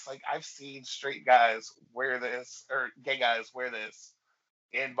wearing this, like, I've seen straight guys wear this, or gay guys wear this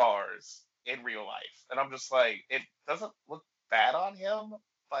in bars in real life, and I'm just like, it doesn't look bad on him,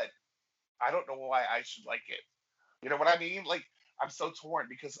 but I don't know why I should like it. You know what I mean? Like, I'm so torn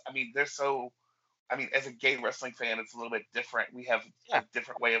because I mean, they're so. I mean, as a gay wrestling fan, it's a little bit different. We have a Yeah,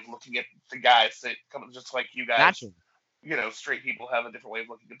 different way of looking at the guys that come just like you guys. naturally. Straight people have a different way of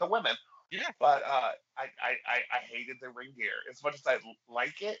looking at the women. Yeah. But I hated the ring gear as much as I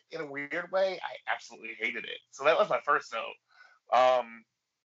like it in a weird way. I absolutely hated it. So that was my first note.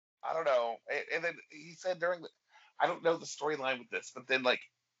 I don't know. And then he said I don't know the storyline with this, but then like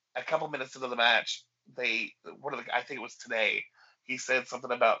a couple minutes into the match, I think it was today, he said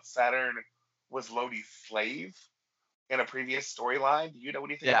something about Saturn was Lodi's slave in a previous storyline. Do you know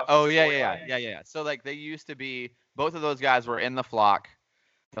anything Yeah. about Oh this yeah. storyline? Yeah. So like they used to be both of those guys were in the flock.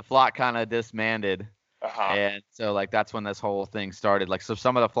 The flock kind of disbanded. Uh huh. And so like that's when this whole thing started. Like so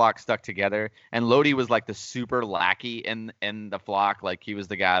some of the flock stuck together and Lodi was like the super lackey in the flock. Like he was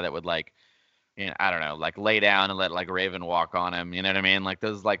the guy that would like I don't know, like lay down and let like Raven walk on him, you know what I mean? Like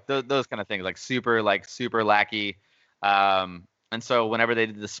those kind of things, like super lackey. And so whenever they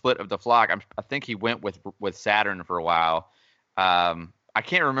did the split of the flock, I think he went with Saturn for a while. I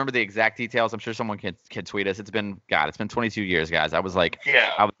can't remember the exact details. I'm sure someone can tweet us. It's been 22 years, guys. Yeah. I was like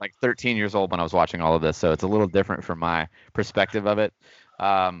 13 years old when I was watching all of this, so it's a little different from my perspective of it.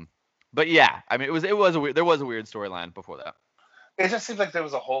 But yeah, I mean, there was a weird storyline before that. It just seems like there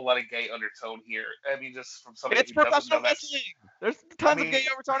was a whole lot of gay undertone here. I mean, just from somebody It's who doesn't professional know that. wrestling. There's I tons of mean, gay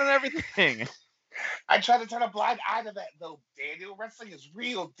overtone and everything. I try to turn a blind eye to that though. Daniel, wrestling is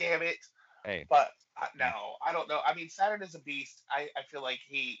real, damn it. Hey, But no, I don't know. I mean, Saturn is a beast. I feel like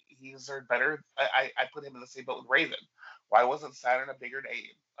he deserved better. I put him in the same boat with Raven. Why wasn't Saturn a bigger name?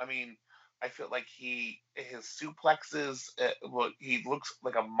 I mean, I feel like his suplexes. Well, he looks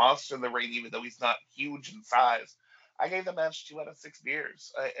like a monster in the ring, even though he's not huge in size. I gave the match 2 out of 6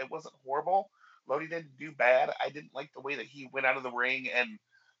 beers. It wasn't horrible. Lodi didn't do bad. I didn't like the way that he went out of the ring and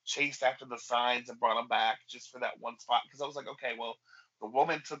chased after the signs and brought them back just for that one spot. Because I was like, okay, well, the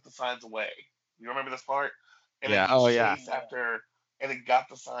woman took the signs away. You remember this part? And then yeah, he oh yeah, chased after and then got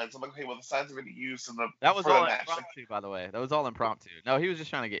the signs. I'm like, okay, well, the signs are going to be used in the that was for the all match. Like, impromptu, by the way. That was all impromptu. No, he was just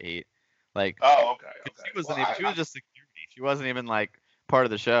trying to get heat. Like, oh, okay, 'cause okay. she Well, wasn't even. She was just security. She wasn't even like part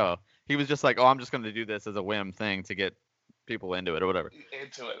of the show. He was just like, oh, I'm just going to do this as a whim thing to get people into it or whatever.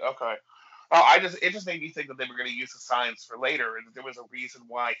 into it. Okay. Oh, it just made me think that they were going to use the signs for later, and that there was a reason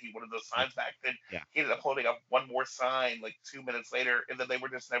why he wanted those signs back. Then Yeah. he ended up holding up one more sign like 2 minutes later, and then they were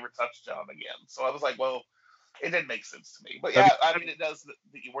just never touched on again. So I was like, well, it didn't make sense to me. But yeah, I mean, it does that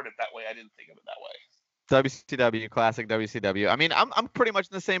you worded it that way. I didn't think of it that way. WCW, classic WCW. I mean, I'm pretty much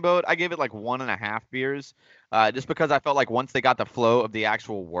in the same boat. I gave it like 1.5 beers, just because I felt like once they got the flow of the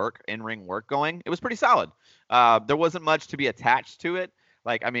actual work, in-ring work going, it was pretty solid. There wasn't much to be attached to it.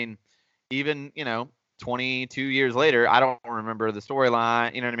 Like, I mean, even 22 years later, I don't remember the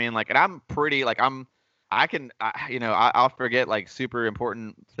storyline. You know what I mean? Like, and I'm pretty like I'll forget like super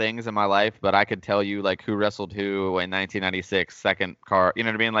important things in my life, but I could tell you like who wrestled who in 1996, second card. You know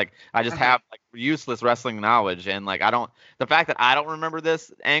what I mean? Like I just have like useless wrestling knowledge, and like I don't. The fact that I don't remember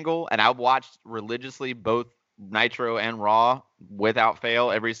this angle, and I watched religiously both Nitro and Raw without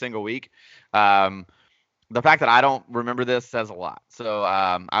fail every single week. Um, the fact that I don't remember this says a lot. So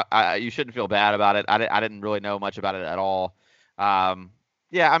you shouldn't feel bad about it. I didn't really know much about it at all.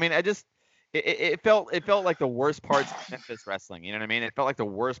 Yeah, I mean, it felt like the worst parts of Memphis wrestling. You know what I mean? It felt like the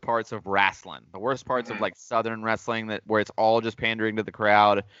worst parts of wrestling, the worst parts of Mhm. like Southern wrestling, that where it's all just pandering to the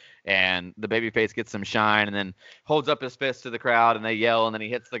crowd, and the babyface gets some shine, and then holds up his fist to the crowd, and they yell, and then he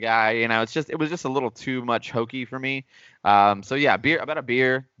hits the guy. It was just a little too much hokey for me. So yeah, about a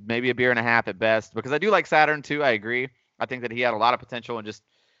beer, maybe a beer and a half at best, because I do like Saturn too. I agree. I think that he had a lot of potential, and just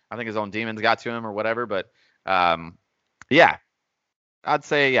I think his own demons got to him or whatever. But um, yeah, I'd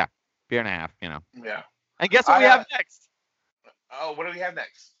say yeah, beer and a half. Yeah. And guess what I we have next? oh, what do we have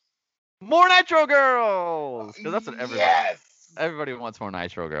next? More Nitro Girls, because that's what Yes. everybody wants more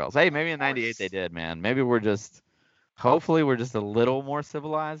Nitro Girls. Hey, maybe Of in '98 they course. did, man. Maybe hopefully we're just a little more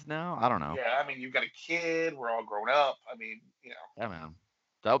civilized now. I don't know. Yeah, I mean, you've got a kid. We're all grown up. I mean, Yeah, man.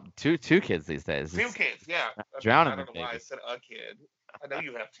 Oh, two kids these days. two It's kids. Yeah. I mean, I drowning them, don't know why I baby. said a kid. I know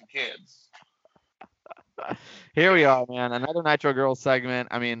you have two kids. Here we are, man. Another Nitro Girls segment.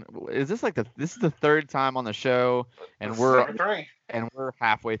 I mean, is this like this is the third time on the show, and This is number 3. we're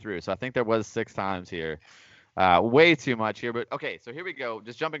halfway through. So I think there was 6 times here. Way too much here, but okay. So here we go.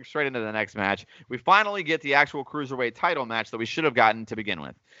 Just jumping straight into the next match. We finally get the actual cruiserweight title match that we should have gotten to begin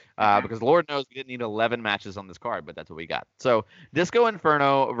with, because Lord knows we didn't need 11 matches on this card, but that's what we got. So Disco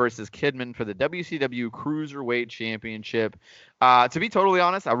Inferno versus Kidman for the WCW Cruiserweight Championship. To be totally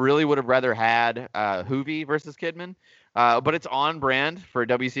honest, I really would have rather had Hoovy versus Kidman. But it's on brand for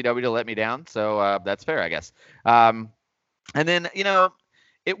WCW to let me down, so that's fair, I guess. And then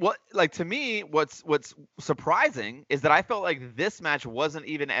it what like to me what's surprising is that I felt like this match wasn't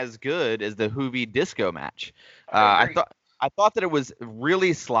even as good as the Hoovy Disco match. I agree. I thought that it was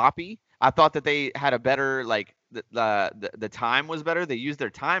really sloppy. I thought that they had a better like the time was better. They used their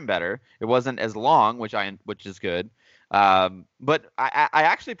time better. It wasn't as long, which is good. But I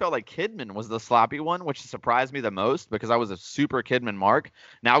actually felt like Kidman was the sloppy one, which surprised me the most because I was a super Kidman mark.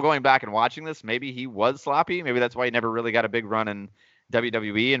 Now going back and watching this, maybe he was sloppy. Maybe that's why he never really got a big run in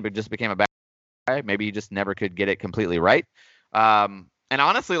WWE and just became a bad guy. Maybe he just never could get it completely right. And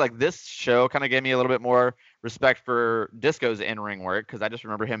honestly, like this show kind of gave me a little bit more respect for Disco's in-ring work because I just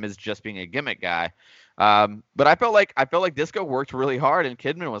remember him as just being a gimmick guy. But I felt like Disco worked really hard and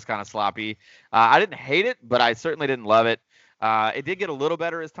Kidman was kind of sloppy. I didn't hate it, but I certainly didn't love it. It did get a little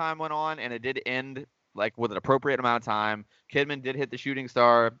better as time went on, and it did end like with an appropriate amount of time. Kidman did hit the shooting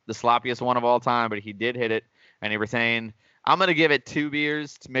star, the sloppiest one of all time, but he did hit it, and he retained. I'm gonna give it 2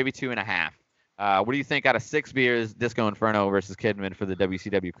 beers, maybe 2.5. What do you think out of 6 beers, Disco Inferno versus Kidman for the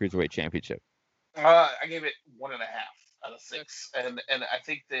WCW Cruiserweight Championship? I gave it 1.5 out of 6, and I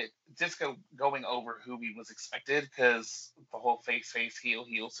think that Disco going over Hoovy was expected because the whole face heel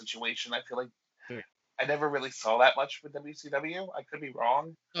heel situation. I feel like Sure. I never really saw that much with WCW. I could be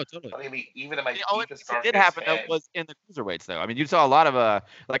wrong. No, totally. But I mean, even in my The only deepest, place it did darkest happen though head, was in the cruiserweights though. I mean, you saw a lot of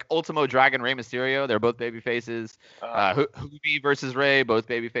like Ultimo Dragon, Rey Mysterio. They're both baby faces. uh, Hoovy versus Ray, both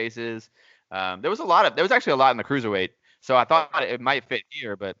baby faces. There was actually a lot in the cruiserweight. So I thought okay, it might fit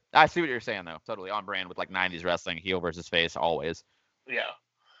here, but I see what you're saying though. Totally on brand with like 90s wrestling, heel versus face always. yeah.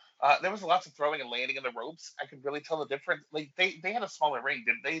 There was lots of throwing and landing in the ropes. I could really tell the difference. Like they had a smaller ring,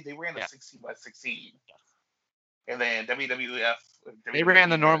 didn't they? They ran a Yeah. 16 by 16, and then WWF, They ran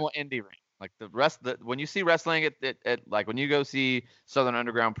the WWE had normal indie ring. Like when you see wrestling at like when you go see Southern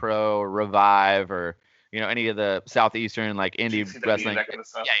Underground Pro or Revive or any of the southeastern like indie GCW, wrestling, that kind of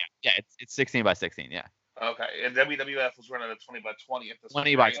stuff. yeah, it's 16 by 16, yeah. Okay, and WWF was running a 20 by 20 at this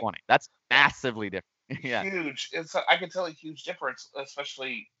 20 point, by right? 20. That's massively different. Yeah. Huge. I can tell a huge difference,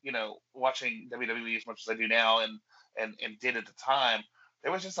 especially watching WWE as much as I do now, and did at the time.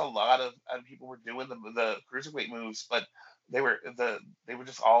 There was just a lot of people were doing the cruiserweight moves, but they were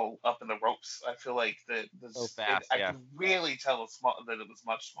just all up in the ropes. I feel like So fast, I yeah. could really tell that it was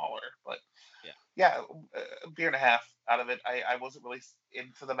much smaller. But Yeah. yeah, a beer and a half out of it. I wasn't really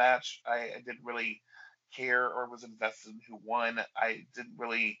into the match. I didn't really care or was invested in who won. I didn't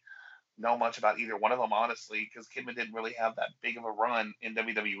really know much about either one of them, honestly, because Kidman didn't really have that big of a run in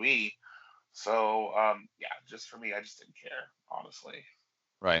WWE. So, yeah, just for me, I just didn't care, honestly.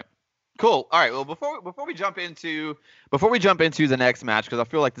 Right. Cool. All right. Well, before we jump into the next match, because I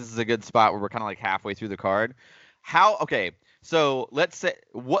feel like this is a good spot where we're kind of like halfway through the card. Okay. So let's say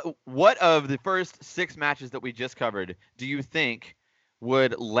what of the first 6 matches that we just covered do you think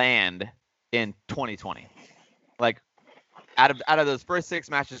would land in 2020? Like out of those first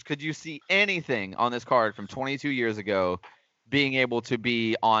 6 matches, could you see anything on this card from 22 years ago being able to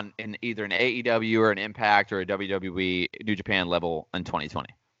be on either an AEW or an Impact or a WWE New Japan level in 2020?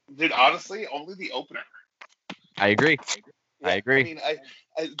 Dude, honestly, only the opener. I agree. Yeah, I agree. I mean,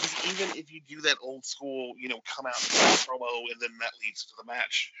 I just even if you do that old school, come out and do a promo, and then that leads to the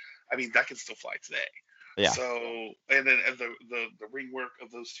match. I mean, that can still fly today. Yeah. So, and then the ring work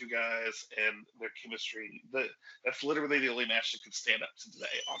of those two guys and their chemistry, that's literally the only match that could stand up to today,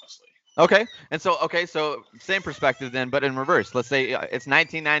 honestly. Okay. And so same perspective then, but in reverse. Let's say it's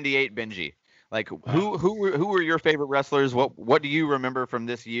 1998 Benji. Like who were your favorite wrestlers? What do you remember from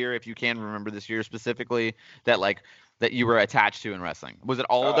this year, if you can remember this year specifically, that you were attached to in wrestling? Was it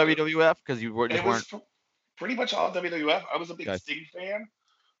all WWF because you weren't? Pretty much all WWF. I was a big Sting fan.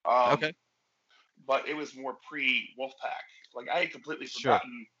 Okay. But it was more pre-Wolfpack. Like I had completely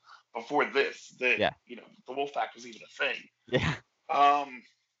forgotten before this that the Wolfpack was even a thing. Yeah.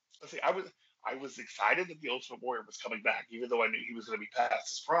 Let's see. I was excited that the Ultimate Warrior was coming back, even though I knew he was going to be past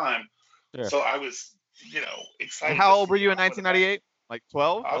his prime. Sure. So I was, excited. And how old were you in 1998? Like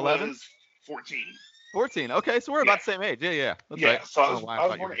 12, 11? I was 14. 14. Okay, so we're about the same age. Yeah. That's right. So I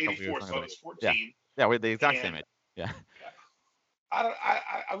was born in 84, so I was 14. Yeah, we're the exact same age. Yeah.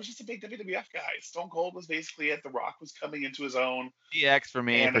 I was just a big WWF guy. Stone Cold was basically it. The Rock was coming into his own. DX for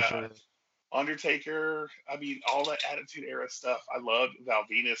me, for sure. Undertaker. I mean, all that Attitude Era stuff. I loved. Val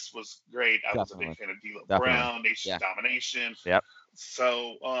Venus was great. I was a big fan of D'Lo Brown, Nation Domination. Yep.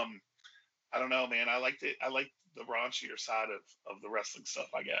 So, I don't know, man. I liked it. I liked the raunchier side of the wrestling stuff,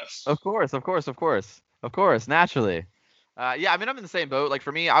 I guess. Of course, naturally. Yeah, I mean, I'm in the same boat. Like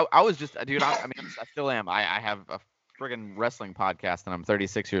for me, I was just, dude. I still am. I have a friggin' wrestling podcast, and I'm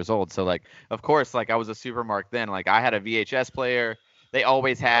 36 years old. So like, of course, like I was a super mark then. Like I had a VHS player. They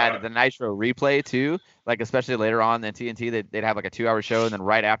always had the Nitro replay too. Like especially later on in TNT, they'd have like a 2-hour show, and then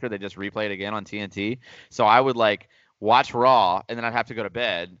right after they just replay it again on TNT. So I would like watch Raw, and then I'd have to go to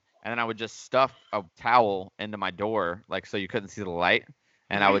bed. And then I would just stuff a towel into my door, like so you couldn't see the light.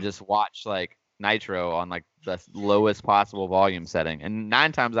 And I would just watch like Nitro on like the lowest possible volume setting. And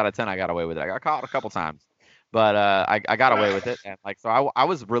 9 times out of 10, I got away with it. I got caught a couple times, but I got away with it. And like so, I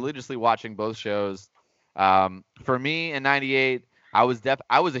was religiously watching both shows. For me in '98, I was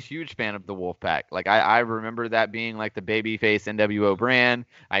a huge fan of the Wolfpack. Like I remember that being like the babyface NWO brand.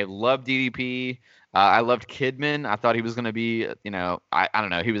 I loved DDP. I loved Kidman. I thought he was going to be, I don't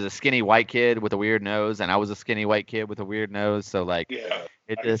know. He was a skinny white kid with a weird nose, and I was a skinny white kid with a weird nose. So like,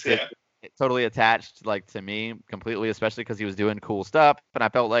 it totally attached like to me completely, especially because he was doing cool stuff. And I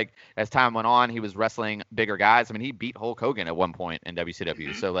felt like as time went on, he was wrestling bigger guys. I mean, he beat Hulk Hogan at one point in WCW.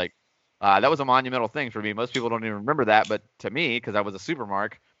 Mm-hmm. So like, that was a monumental thing for me. Most people don't even remember that, but to me, because I was a super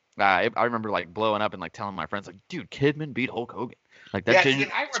mark, I remember like blowing up and like telling my friends like, dude, Kidman beat Hulk Hogan. Like that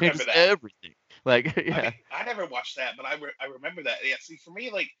changes everything. Like, yeah. I never watched that, but I remember that. Yeah, see, for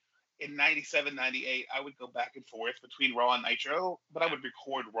me, like, in 97, 98, I would go back and forth between Raw and Nitro, but I would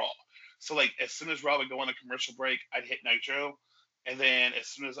record Raw. So like as soon as Raw would go on a commercial break, I'd hit Nitro, and then as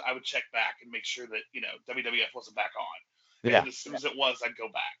soon as I would check back and make sure that WWF wasn't back on, and Yeah. then as soon as it was, I'd go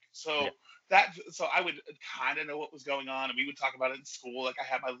back. So Yeah. so I would kind of know what was going on, and we would talk about it in school. Like I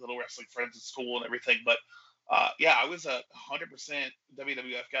had my little wrestling friends in school and everything, but yeah, I was a 100%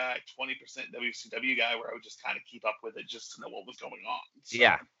 WWF guy, 20% WCW guy, where I would just kind of keep up with it just to know what was going on. So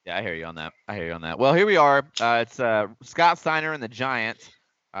Yeah. Yeah. I hear you on that. I hear you on that. Well, here we are. It's Scott Steiner and the Giant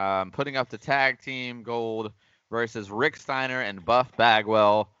putting up the tag team gold versus Rick Steiner and Buff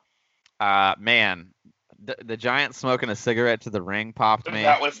Bagwell. Man, the Giant smoking a cigarette to the ring popped me.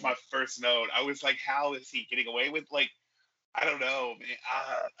 that was my first note. I was like, how is he getting away with like? I don't know, man.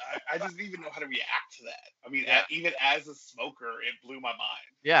 I just didn't even know how to react to that. I mean, Yeah. even as a smoker, it blew my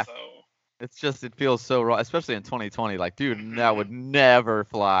mind. Yeah. So It's just it feels so raw, especially in 2020. Like, dude, that mhm. would never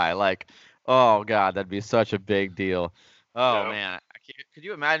fly. Like, oh god, that'd be such a big deal. Oh Yep. man, could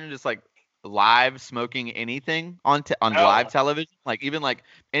you imagine just like live smoking anything on live No, television? Like even like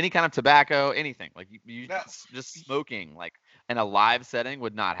any kind of tobacco, anything. Like you no. just smoking like in a live setting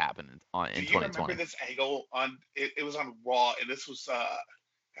would not happen Do in you remember 2020. this angle on it? It was on Raw, and this was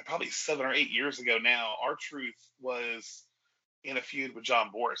probably 7 or 8 years ago now. Our Truth was in a feud with John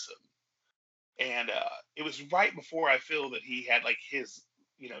Morrison, and it was right before I feel that he had like his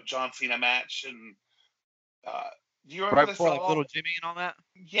John Cena match. And uh, do you remember Right this before at like all? little Jimmy and all that.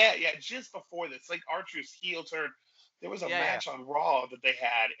 Yeah, yeah, just before this, like R Truth's heel turn, there was a Yeah, yeah. match on Raw that they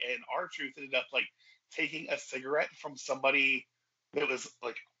had, and R Truth ended up like taking a cigarette from somebody that was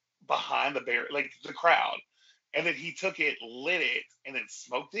like behind like the crowd, and then he took it, lit it, and then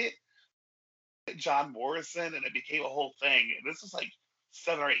smoked it. John Morrison, and it became a whole thing. And this was like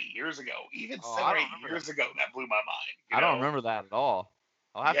 7 or 8 years ago. Even Oh, seven I or don't eight remember that. years ago, that blew my mind. I don't remember that at all.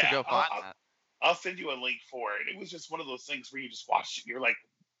 I'll have to Yeah, go find that. I'll send you a link for it. It was just one of those things where you just watch it. You're like,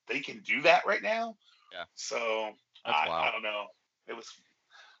 they can do that right now. Yeah, So that's I wild. don't know. It was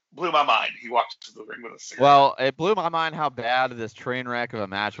blew my mind. He walked to the ring with a cigarette. Well, it blew my mind how bad this train wreck of a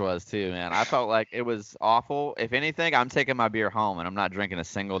match was too, man. I felt like it was awful. If anything, I'm taking my beer home and I'm not drinking a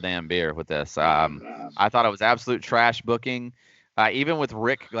single damn beer with this. Mhm. I thought it was absolute trash booking. Even with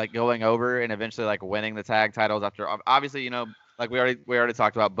Rick like going over and eventually like winning the tag titles after obviously like we already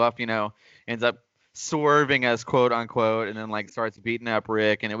talked about Buff ends up swerving us quote unquote and then like starts beating up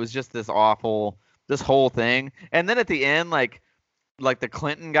Rick and it was just this whole thing. And then at the end like the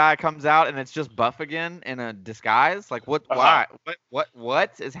Clinton guy comes out and it's just Buff again in a disguise. Like what? Uh-huh. Why?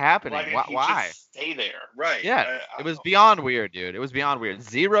 What is Why happening? didn't he Why? just stay there? Right. Yeah, it was beyond weird, dude. It was beyond weird.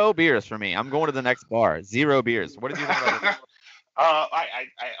 Zero beers for me. I'm going to the next bar. Zero beers. What did you think about this? I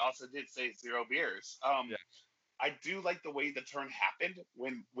also did say zero beers. Yeah. I do like the way the turn happened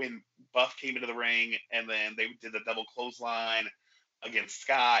when Buff came into the ring and then they did the double clothesline against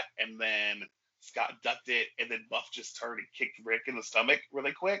Scott and then Scott ducked it and then Buff just turned and kicked Rick in the stomach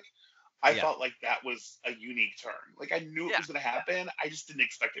really quick. I Yeah. felt like that was a unique turn. Like I knew it Yeah. was going to happen. I just didn't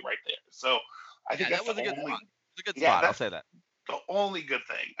expect it right there. So I think Yeah. that's That the was a good only spot. It was a good yeah spot. I'll that's say that. the only good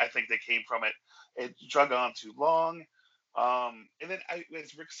thing I think that came from it. It drug on too long. And then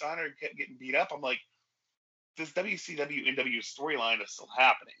as Rick Steiner kept getting beat up, I'm like, this WCW NW storyline is still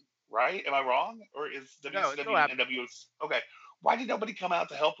happening, right? Am I wrong? Or is No, it's still WCW happening. NW okay? Why did nobody come out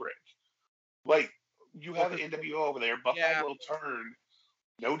to help Rick? Like, you Well, have NWO over there, Buff yeah, Bagwell turn.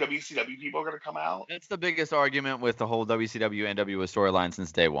 No WCW people are gonna come out. that's the biggest argument with the whole WCW NWO storyline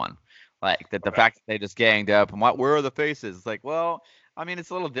since day one. Like that the Okay, fact that they just ganged up and where are the faces? It's like, well, I mean, it's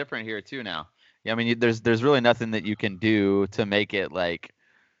a little different here too now. Yeah, I mean, there's really nothing that you can do to make it like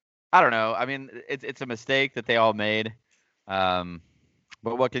I don't know. I mean, it's a mistake that they all made. Um,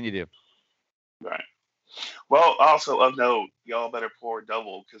 but what can you do? right. Well, also of note, y'all better pour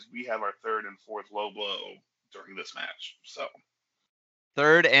double because we have our third and fourth low blow during this match. So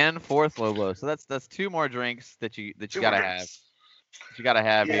Third and fourth low blow. So that's two more drinks that you two more gotta have. drinks. That you gotta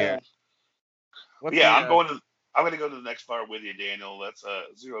have Yeah, here. What's yeah. the I'm gonna go to the next bar with you, Daniel. That's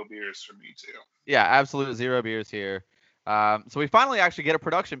zero beers for me too. yeah, absolute zero beers here. So we finally actually get a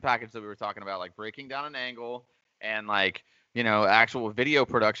production package that we were talking about, like breaking down an angle and like actual video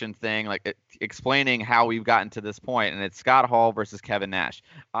production thing, like explaining how we've gotten to this point, and it's Scott Hall versus Kevin Nash.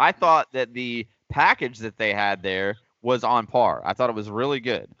 I thought that the package that they had there was on par. I thought it was really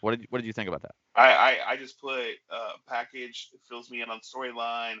good. What did you think about that? I just put package fills me in on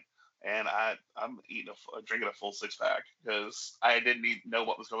storyline, and I'm drinking a full six pack because I didn't know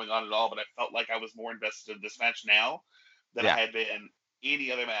what was going on at all, but I felt like I was more invested in this match now than I Yeah. had been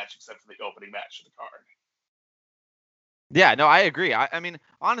any other match except for the opening match of the card. Yeah, no, I agree. I mean,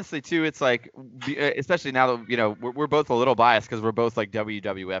 honestly, too, it's like, especially now that we're both a little biased because we're both like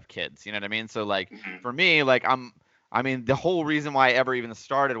WWF kids. You know what I mean? So like, Hmm. for me, like I mean, the whole reason why I ever even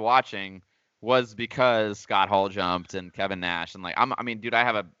started watching was because Scott Hall jumped and Kevin Nash, and like, I mean, dude, I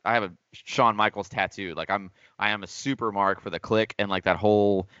have a Shawn Michaels tattoo. Like, I am a super mark for the Click and like that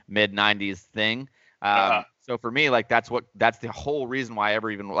whole mid '90s thing. Uh-huh. So for me, like, that's the whole reason why I ever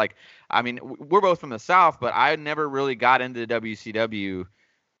even like. I mean, we're both from the South, but I never really got into WCW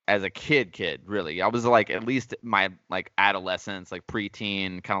as a kid, really. I was like at least my like adolescence, like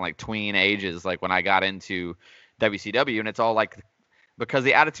preteen, kind of like tween ages, like when I got into WCW, and it's all like because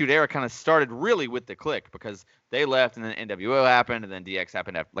the Attitude Era kind of started really with the Click because they left and then NWO happened and then DX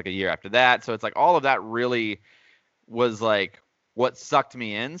happened after, like a year after that. So it's like all of that really was like what sucked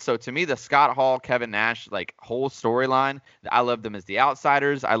me in. So to me, the Scott Hall, Kevin Nash, like whole storyline, I loved them as the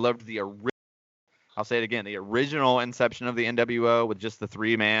outsiders. I loved the I'll say it again, the original inception of the NWO with just the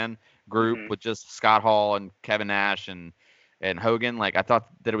three-man group Hmm. with just Scott Hall and Kevin Nash and Hogan. Like I thought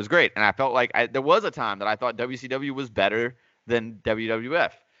that it was great, and I felt like there was a time that I thought WCW was better than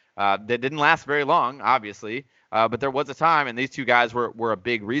WWF. That didn't last very long, obviously, but there was a time, and these two guys were a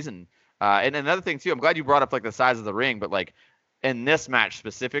big reason. And another thing too, I'm glad you brought up like the size of the ring, but like in this match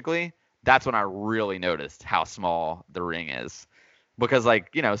specifically, that's when I really noticed how small the ring is because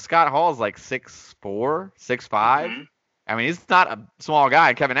like Scott Hall's like 6'4", 6'5". Hmm. I mean he's not a small guy.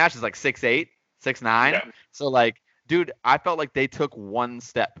 And Kevin Nash is like 6'8", 6'9". Yeah. So like, dude, I felt like they took one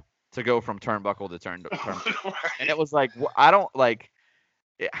step to go from turnbuckle to turnbuckle, and Right. it was like I don't like.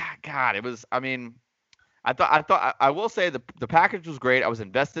 God, it was. I mean, I will say the package was great. I was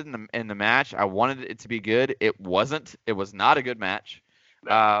invested in the match. I wanted it to be good. It wasn't. It was not a good match.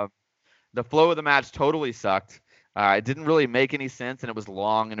 No. Uh, the flow of the match totally sucked. It didn't really make any sense, and it was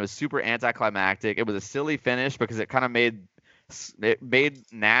long, and it was super anticlimactic. It was a silly finish because it made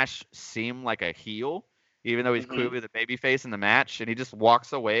Nash seem like a heel, even though he's Hmm. clearly the babyface in the match, and he just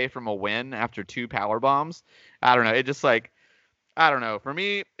walks away from a win after two power bombs. I don't know. It just like I don't know. For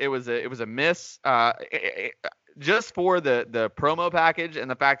me, it was a miss. Just for the promo package and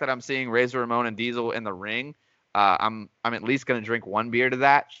the fact that I'm seeing Razor Ramon and Diesel in the ring, I'm at least gonna drink one beer to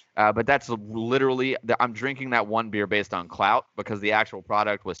that. But that's literally I'm drinking that one beer based on clout because the actual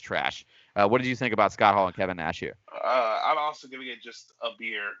product was trash. What did you think about Scott Hall and Kevin Nash here? I'm also gonna get just a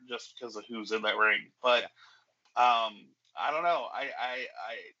beer just because of who's in that ring. But Yeah. I don't know.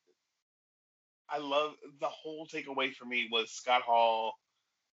 I love the whole takeaway for me was Scott Hall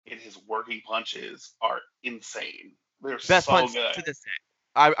and his working punches are insane. They're Best so punch good. to this day.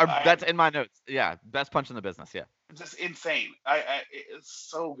 I I have that's in my notes. Yeah, best punch in the business. Yeah. just insane. It's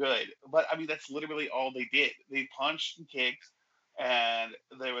so good. But I mean, that's literally all they did. They punched and kicked, and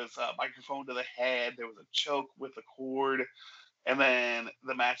there was a microphone to the head. There was a choke with a cord, and then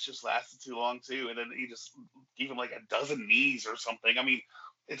the match just lasted too long too. And then he just gave him like a dozen knees or something. I mean,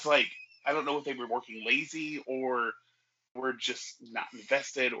 it's like I don't know if they were working lazy or were just not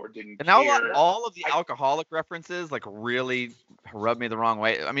invested or didn't And now care. all of the I alcoholic references like really rubbed me the wrong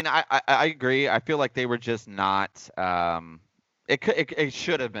way. I mean, I agree. I feel like they were just not. It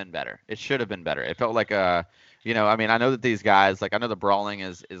should have been better. It should have been better. It felt like I mean, I know that these guys like I know the brawling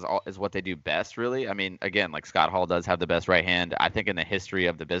is what they do best. Really, I mean, again, like Scott Hall does have the best right hand. I think in the history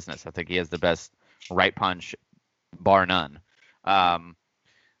of the business, I think he has the best right punch, bar none. Mhm. Um,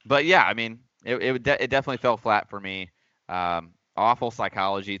 but yeah, I mean, it definitely fell flat for me. Awful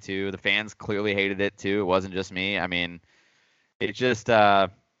psychology too. The fans clearly hated it too. It wasn't just me. I mean, it's just sad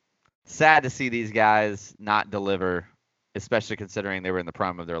to see these guys not deliver, especially considering they were in the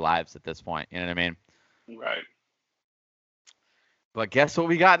prime of their lives at this point. You know what I mean? Right. But guess what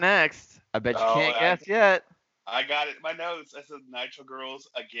we got next? I bet you Oh, can't guess yet. I got it in my notes. I said Nitro Girls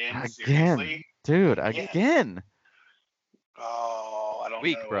again. Again, Seriously? dude, Yes. again. Oh, I don't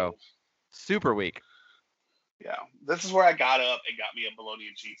Weak, bro. know. Super weak. Yeah. This is where I got up and got me a bologna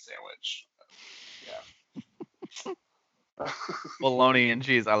and cheese sandwich. Yeah. Bologna and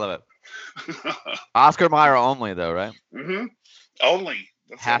cheese. I love it. Oscar Mayer only, though, right? Hmm. Only.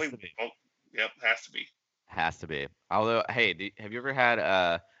 That's the Has only. to be. Oh, yep. Has to be. Has to be. Although, hey, have you ever had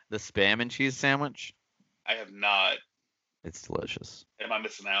the spam and cheese sandwich? I have not. It's delicious. Am I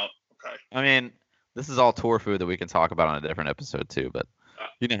missing out? Okay. I mean, this is all tour food that we can talk about on a different episode too. But Uh,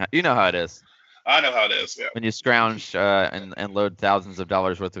 you know how it is I know how it is. Yeah. when you scrounge and load thousands of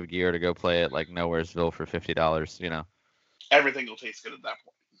dollars worth of gear to go play at like Nowheresville for $50. Everything will taste good at that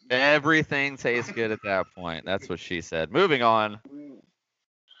Everything tastes good at that point. That's what she said. Moving on. point.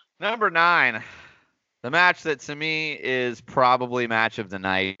 Number 9. The match that to me is probably match of the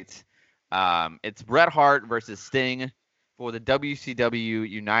night. It's Bret Hart versus Sting. for the WCW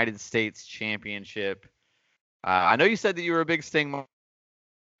United States Championship. I know you said that you were a big Sting.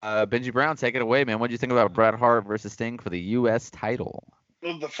 Benji Brown, take it away, man. What did you think about Bret Hart versus Sting for the U.S. title?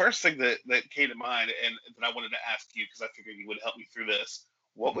 Well, the first thing that came to mind and that I wanted to ask you, because I figured you would help me through this,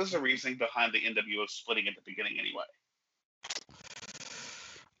 what was the reasoning behind the NWO splitting at the beginning anyway?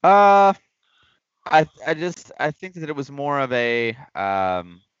 I think that it was more of a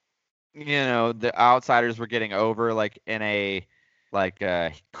the outsiders were getting over like in a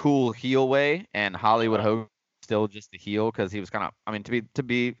cool heel way, and Hollywood Hogan still just a heel because he was kind of, I mean, to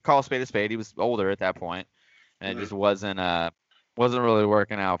be call a spade, he was older at that point, and it just wasn't really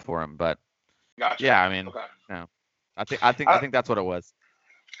working out for him. But gotcha. Yeah, I mean, okay. I think that's what it was.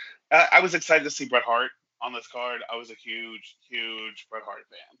 I was excited to see Bret Hart on this card. I was a huge Bret Hart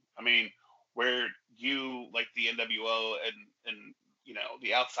fan. I mean, where you like the NWO and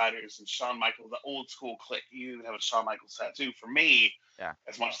the Outsiders and Shawn Michaels, the old school clique. You even have a Shawn Michaels tattoo. For me, Yeah.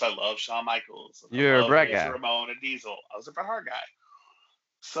 As much as I love Shawn Michaels, You're a Bret guy. Ramon and Diesel, I was a Bret Hart guy.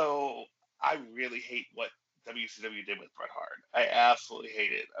 So I really hate what WCW did with Bret Hart. I absolutely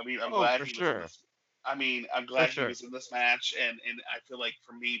hate it. I mean, I'm glad he was in this. I'm glad he was in this match, and I feel like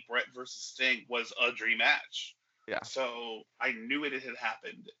for me, Bret versus Sting was a dream match. Yeah. So I knew it had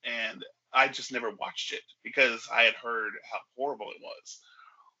happened, and I just never watched it because I had heard how horrible it was.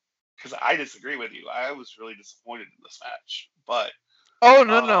 Because I disagree with you. I was really disappointed in this match. But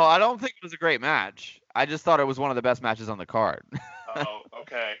no, I don't think it was a great match. I just thought it was one of the best matches on the card. Oh,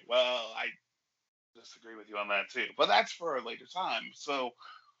 okay. Well, I disagree with you on that too. But that's for a later time. So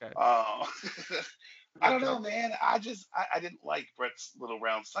Okay. I don't know, man. I didn't like Bret's little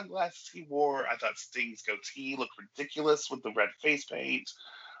round sunglasses he wore. I thought Sting's goatee looked ridiculous with the red face paint.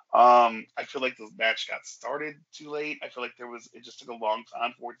 I feel like the match got started too late. I feel like it just took a long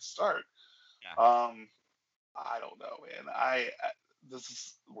time for it to start. Yeah. I don't know, man. This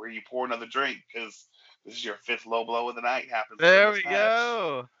is where you pour another drink because this is your fifth low blow of the night happens. There we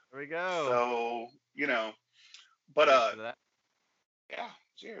go. So but yeah,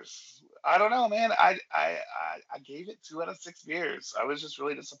 cheers. I don't know, man. I gave it 2 out of 6 beers. I was just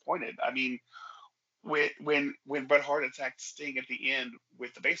really disappointed. I mean, when Bret Hart attacked Sting at the end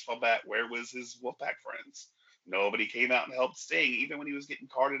with the baseball bat, where was his Wolfpack friends? Nobody came out and helped Sting, even when he was getting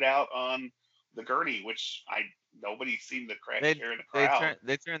carted out on the gurney, which nobody seemed to crash care in the crowd.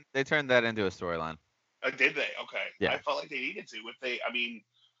 They turned that into a storyline. Did they? Okay. Yeah. I felt like they needed to.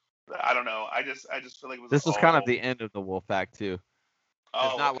 I don't know. I just feel like it was. This was kind of the end of the Wolfpack too.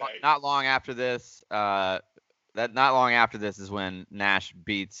 Oh, not long after this. Not long after this is when Nash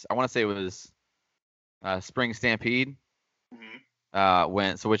beats. I want to say it was Spring Stampede.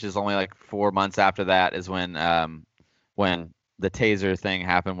 Mm-hmm. Which is only like 4 months after that is when the taser thing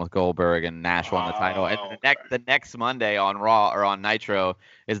happened with Goldberg and Nash won the title. And the next Monday on Raw or on Nitro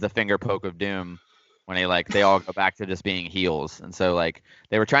is the finger poke of doom when they all go back to just being heels. And so like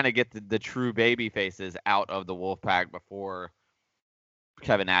they were trying to get the true baby faces out of the Wolfpack before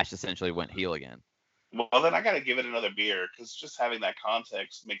Kevin Nash essentially went heel again. Well, then I got to give it another beer because just having that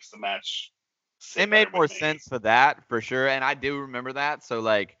context makes the match. It made more sense for that, for sure, and I do remember that. So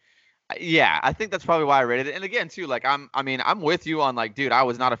like, yeah, I think that's probably why I rated it. And again, too, like I'm with you on like, dude, I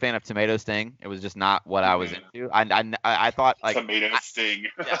was not a fan of Tomato Sting. It was just not what I was into. I thought like Tomato Sting.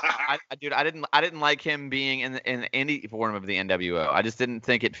 Dude, I didn't like him being in any form of the NWO. I just didn't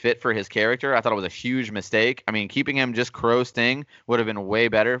think it fit for his character. I thought it was a huge mistake. I mean, keeping him just Crow Sting would have been way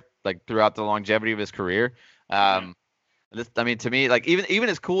better, like throughout the longevity of his career. To me, like even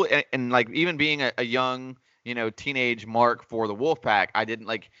as cool and like even being a young, teenage Mark for the Wolfpack, I didn't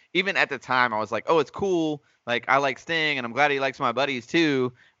like, even at the time I was like, oh, it's cool. Like I like Sting and I'm glad he likes my buddies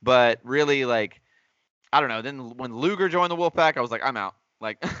too. But really, like, I don't know. Then when Luger joined the Wolfpack, I was like, I'm out.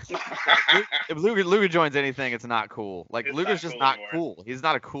 Like if Luger joins anything, it's not cool. Like it's Luger's just not cool. He's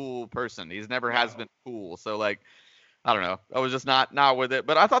not a cool person. He's never has been cool. So like, I don't know. I was just not with it.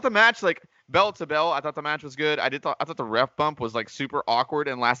 But I thought the match, like bell to bell, I thought the match was good. I thought the ref bump was like super awkward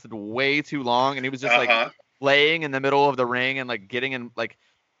and lasted way too long. And he was just like laying in the middle of the ring and like getting in, like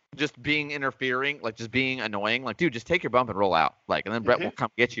just being interfering, like just being annoying. Like, dude, just take your bump and roll out. Like, and then Bret will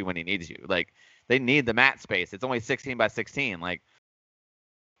come get you when he needs you. Like, they need the mat space. It's only 16 by 16. Like,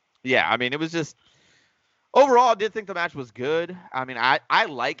 yeah, I mean, it was just. Overall, I did think the match was good. I mean, I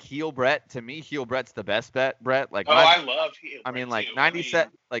like heel Bret. To me, heel Bret's the best bet, Bret. Like, I love heel Bret. I mean, like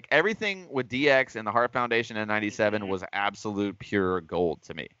 97, like everything with DX and the Hart Foundation in '97 was absolute pure gold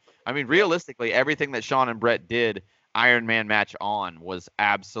to me. I mean, realistically, everything that Shawn and Bret did Iron Man match on was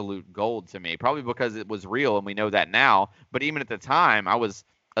absolute gold to me. Probably because it was real, and we know that now. But even at the time, I was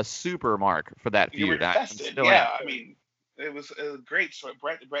a super mark for that feud. I mean, It was a great story.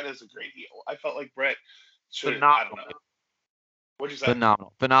 Brett is a great heel. I felt like Brett should. I don't Phenomenal. know. What'd you say?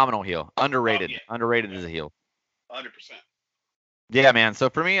 Phenomenal heel. Underrated. Yeah, Underrated yeah, as a heel. 100%. Yeah, man. So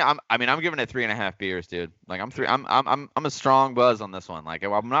for me, I'm giving it 3.5 beers, dude. Like I'm a strong buzz on this one. Like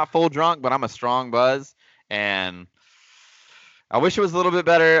I'm not full drunk, but I'm a strong buzz, and I wish it was a little bit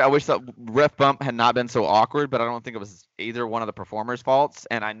better. I wish that ref bump had not been so awkward, but I don't think it was either one of the performers' faults.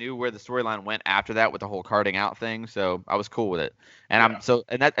 And I knew where the storyline went after that with the whole carting out thing, so I was cool with it. And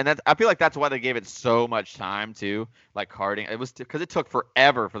Yeah. that's I feel like that's why they gave it so much time too, like carting. It was because it took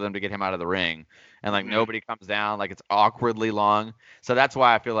forever for them to get him out of the ring, and like Mhm. nobody comes down, like it's awkwardly long. So that's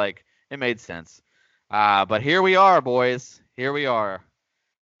why I feel like it made sense. But here we are, boys. Here we are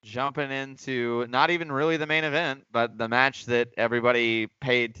jumping into not even really the main event, but the match that everybody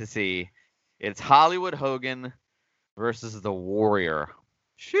paid to see. It's Hollywood Hogan versus the Warrior.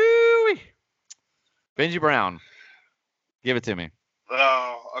 Shoo! Benji Brown, give it to me.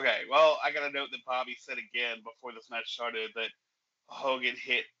 Oh, okay. Well, I got to note that Bobby said again before this match started that Hogan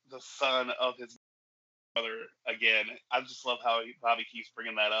hit the son of his brother again. I just love how Bobby keeps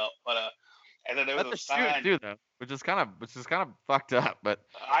bringing that up. But and then there was That's a a shoot sign. too, though, which is kind of fucked up. But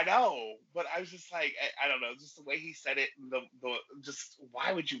I know, but I was just like, I don't know, just the way he said it, and the just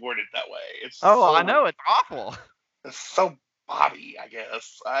why would you word it that way? oh, I know it's awful. It's so Bobby, I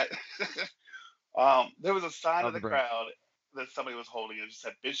guess. There was a sign in Love the the brand. crowd that somebody was holding. It just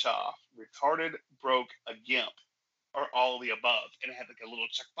said Bischoff, retarded, broke, a gimp, or all of the above, and it had like a little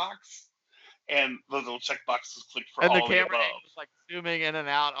checkbox, and those little checkboxes clicked for And the all of the camera above. angle's like zooming in and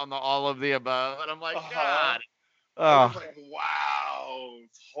out on the all of the above, and I'm like, Uh huh. God. I was Oh, like, wow,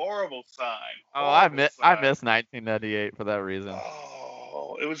 horrible sign, oh, I horrible miss I sign. miss 1998 for that reason.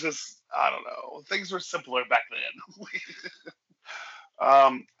 Oh, it was just I don't know. Things were simpler back then.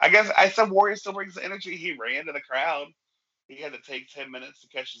 I guess I said Warrior still brings the energy. He ran to the crowd. He had to take 10 minutes to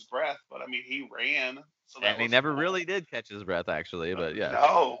catch his breath, but I mean he ran, so that And he was never cool. really did catch his breath, actually. But yeah.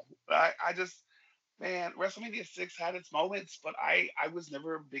 No, I just man, WrestleMania 6 had its moments, but I was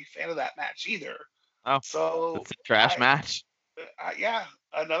never a big fan of that match either. Oh, So it's a trash I, match. yeah,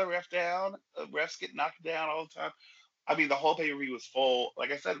 another ref down. Refs get knocked down all the time. I mean, the whole pay per view was full.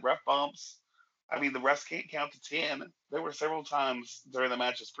 Like I said, ref bumps. I mean, the refs can't count to 10. There were several times during the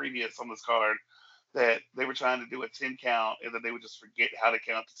matches previous on this card that they were trying to do a 10 count and then they would just forget how to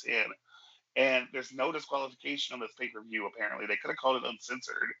count to 10. And there's no disqualification on this pay per view, apparently. They could have called it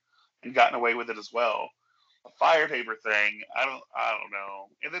uncensored and gotten away with it as well. A fire paper thing, I don't know.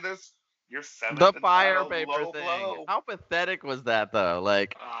 And then there's your The seventh and fire final paper low thing. blow. How pathetic was that, though?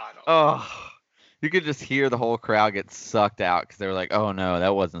 Like, I don't know. oh, you could just hear the whole crowd get sucked out because they were like, "Oh no,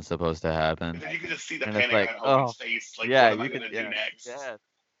 that wasn't supposed to And happen." then you can just see the And it's panic like, on oh, Hogan's face. Like, yeah, what am I you going could, to do yeah, next? yeah.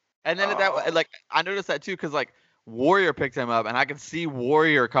 And then at that, Oh, like, I noticed that too because like Warrior picked him up, and I could see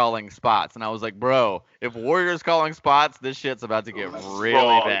Warrior calling spots, and I was like, "Bro, if Warrior's calling spots, this shit's about to get this is really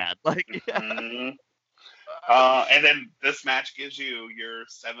wrong. bad." Like, yeah. Hmm. And then this match gives you your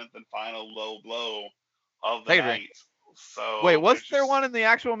seventh and final low blow of the Take a drink. night. Wait, So was there's there one just in the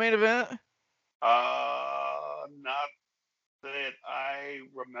actual main event? not that I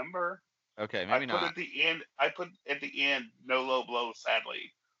remember. Okay, I maybe put not. at the end. I put at the end no low blow.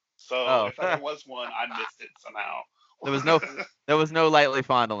 Sadly, so Oh, if there was one, I missed it there was no somehow. there was no lightly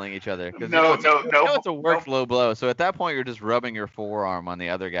fondling each other because No, no, no, it's a no. worked low blow. So at that point, you're just rubbing your forearm on the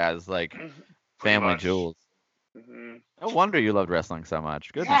other guy's like Pretty family much. jewels. Hmm. No wonder you loved wrestling so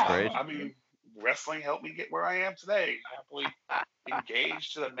much. Goodness Yeah, gracious. I mean, wrestling helped me get where I am today. Happily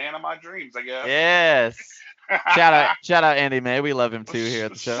engaged to the man of my dreams, I guess. Yes. Shout out Andy May. We love him too here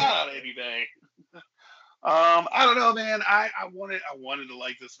at the show. Shout out any day. I don't know, man. I wanted to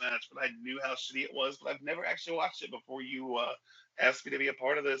like this match, but I knew how shitty it was. But I've never actually watched it before you asked me to be a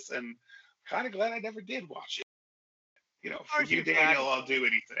part of this, and kind of glad I never did watch it. For Aren't you, you glad? Daniel, I'll do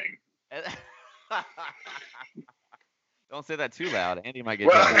anything. Don't say that too loud. Andy might get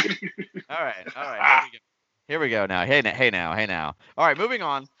jealous. Well, All right. Here we go now. Hey now. All right, moving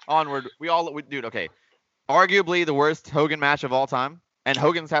on. Onward. Dude, okay. Arguably the worst Hogan match of all time. And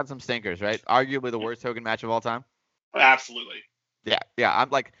Hogan's had some stinkers, right? Arguably the worst Hogan match of all time. absolutely. Yeah. I'm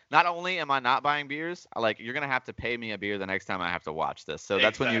like, not only am I not buying beers, you're gonna have to pay me a beer the next time I have to watch this. So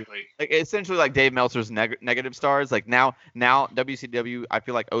that's when you Exactly. essentially like Dave Meltzer's negative stars. Like now WCW I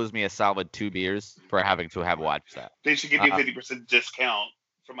feel like owes me a solid 2 beers for having to have watched that. They should give you a Uh, 50% discount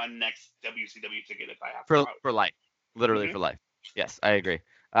for my next WCW ticket if I have to. for life, literally Hmm. for life. Yes, I agree.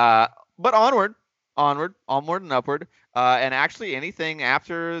 But onward and upward. And actually anything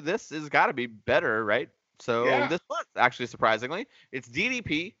after this has got to be better, right? So Yeah. this was actually surprisingly, it's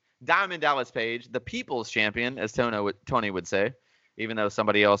DDP Diamond Dallas Page, the People's Champion, as Tony would say, even though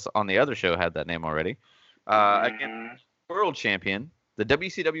somebody else on the other show had that name already. Against Mhm. World Champion, the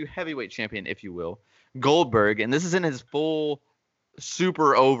WCW Heavyweight Champion, if you will, Goldberg, and this is in his full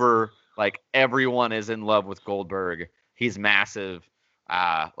super over. Like everyone is in love with Goldberg. He's massive.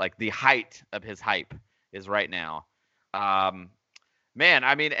 Like the height of his hype is right now. Um, Man,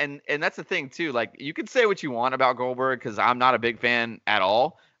 I mean, and that's the thing too. Like, you can say what you want about Goldberg because I'm not a big fan at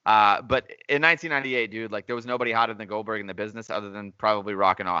all. But in 1998, dude, like there was nobody hotter than Goldberg in the business other than probably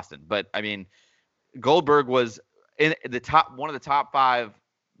Rock and Austin. But I mean, Goldberg was in the top, one of the top 5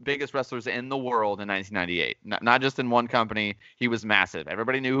 biggest wrestlers in the world in 1998. Not just in one company. He was massive.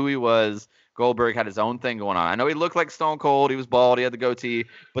 Everybody knew who he was. Goldberg had his own thing going on. I know he looked like Stone Cold. He was bald. He had the goatee,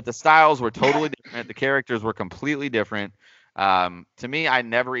 but the styles were totally different. The characters were completely different. To me, I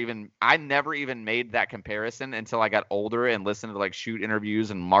never even made that comparison until I got older and listened to like shoot interviews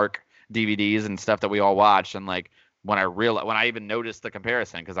and Mark DVDs and stuff that we all watched. And like when I even noticed the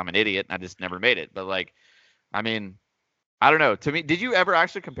comparison because I'm an idiot and I just never made it. But like, I mean, I don't know. To me, did you ever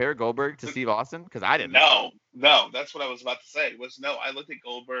actually compare Goldberg to Steve Austin? Because I didn't. No, no, that's what I was about to say. Was no, I looked at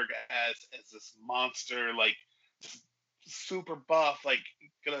Goldberg as this monster, like just super buff, like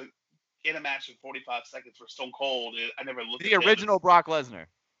gonna in a match in 45 seconds for Stone Cold. I never looked The at him original Brock Lesnar.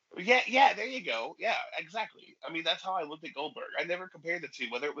 yeah, yeah, there you go. Yeah, exactly. I mean, that's how I looked at Goldberg. I never compared the two,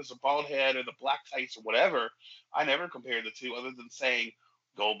 whether it was the bald head or the black tights or whatever. I never compared the two, other than saying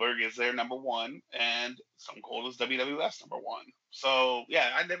Goldberg is their number one and Stone Cold is WWF's number one. So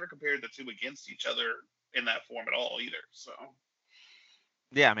yeah, I never compared the two against each other in that form at all either. So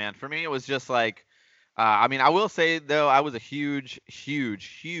Yeah, man. For me, it was just like, I mean, I will say though, I was a huge, huge,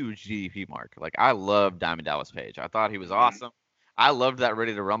 huge DDP mark. Like, I loved Diamond Dallas Page. I thought he was mhm. awesome. I loved that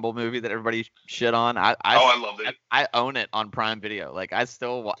Ready to Rumble movie that everybody shit on. Oh, I loved it. I own it on Prime Video. Like, I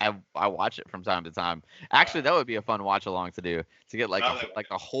still I watch it from time to time. Actually, that would be a fun watch along to do to get like No, that, like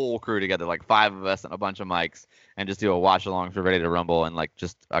the whole crew together, like 5 of us and a bunch of mics, and just do a watch along for Ready to Rumble and like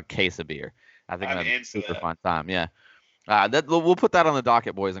just a case of beer. I think I'm that'd be a into super that. fun time. Yeah. That we'll put that on the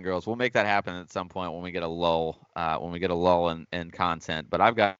docket, boys and girls. We'll make that happen at some point when we get a lull. When we get a lull in content. But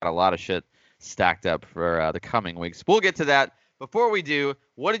I've got a lot of shit stacked up for the coming weeks. We'll get to that. Before we do,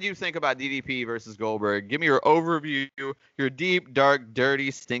 what did you think about DDP versus Goldberg? Give me your overview, your deep, dark,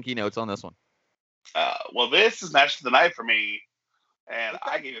 dirty, stinky notes on this one. Well, this is match of the night for me, and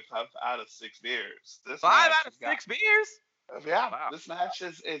I Okay. gave it 5 out of 6 beers. This 5 match out of has got 6 beers. yeah, Wow. this match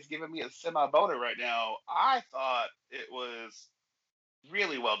is giving me a semi boner right now. I thought it was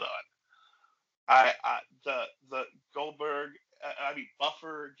really well done. The Goldberg, I mean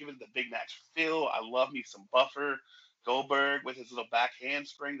Buffer, given the big match feel. I love me some Buffer. Goldberg with his little back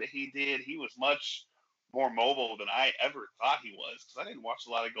handspring that he did. He was much more mobile than I ever thought he was because I didn't watch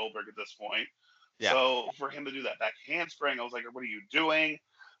a lot of Goldberg at this point. Yeah. So for him to do that back handspring, I was like, "What are you doing?"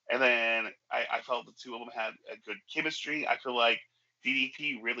 And then I felt the two of them had a good chemistry. I feel like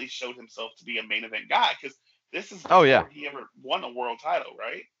DDP really showed himself to be a main event guy because this is Oh yeah. before he ever won a world title,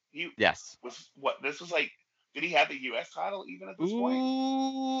 right? He Yes. was what this was like. Did he have the U.S. title even at this point?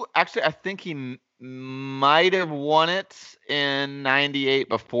 Ooh, actually, I think he might have won it in '98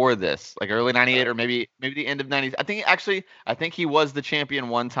 before this, like early '98 Okay, or maybe the end of '90s. I think he was the champion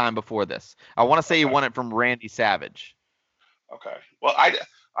one time before this. I want to say he okay, won it from Randy Savage. okay. Well, I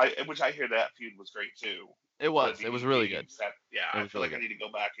which I hear that feud was great too. The It was really good. DDP set. Yeah, It I was feel really like I good. need to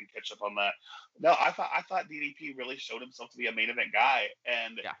go back and catch up on that. No, I thought DDP really showed himself to be a main event guy,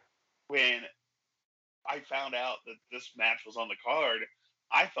 and Yeah. when I found out that this match was on the card,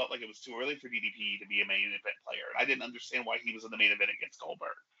 I felt like it was too early for DDP to be a main event player, and I didn't understand why he was in the main event against Goldberg.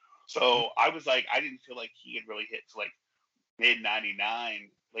 Mm. So I was like, I didn't feel like he had really hit to like mid '99,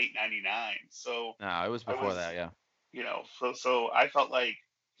 late '99. So No, it was I before that. was, Yeah. so I felt like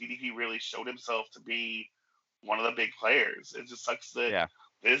DDP really showed himself to be one of the big players. It just sucks that Yeah.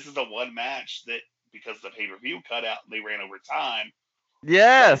 this is the one match that because the pay per view cut out and they ran over time, they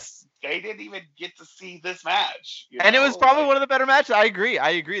Yes. they didn't even get to see this match. And it was probably Like one of the better matches. I agree.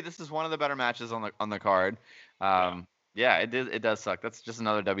 I agree. This is one of the better matches on the card. yeah. Yeah, it does suck. That's just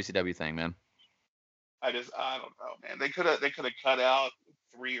another WCW thing, man. I don't know, man. They could have cut out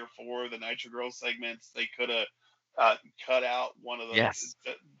 3 or 4 of the Nitro Girl segments. They could have cut out one of Yes.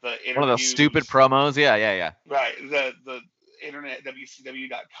 the One of those stupid interviews. promos. Yeah, yeah, yeah. Right. The internet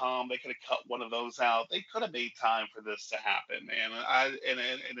WCW.com. They could have cut one of those out. They could have made time for this to happen, man.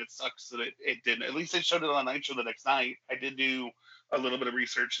 And it sucks that it didn't. At least they showed it on Nitro the next night. I did do a little bit of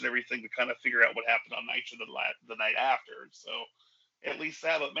research and everything to kind of figure out what happened on Nitro the night after. So at least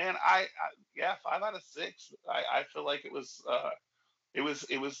that. But man, yeah, 5 out of 6. I feel like it was. it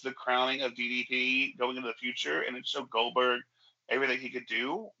was the crowning of DDP going into the future, and it showed Goldberg everything he could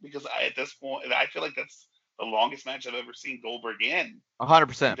do. Because at this point, I feel like that's the longest match I've ever seen Goldberg in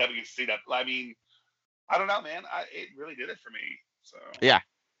 100%. WCW. I mean, I don't know, man. It really did it for me. So Yeah.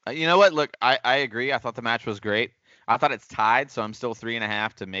 You know what? Look, I agree. I thought the match was great. I thought it's tied, so I'm still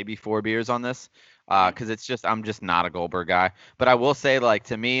 3.5 to maybe 4 beers on this. mhm. Because I'm just not a Goldberg guy. But I will say, like,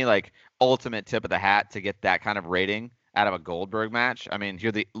 to me, like, ultimate tip of the hat to get that kind of rating out of a Goldberg match. I mean,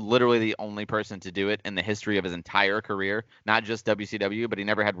 you're literally the only person to do it in the history of his entire career, not just WCW, but he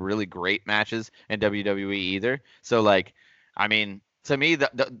never had really great matches in WWE either. So, like, I mean, to me,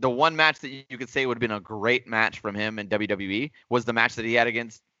 the one match that you could say would have been a great match from him in WWE was the match that he had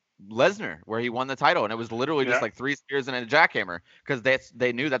against Lesnar, where he won the title, and it was literally just Yeah, like 3 spears and a jackhammer, because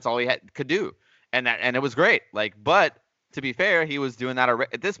they knew that's all he could do, and it was great. Like, but to be fair, he was doing that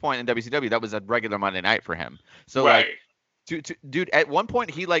at this point in WCW. That was a regular Monday night for him. So like, right. dude, at one point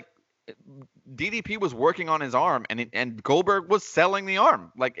he like DDP was working on his arm, and Goldberg was selling the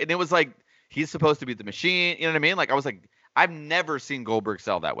arm. Like, and it was like he's supposed to be the machine. You know what I mean? Like, I was like, I've never seen Goldberg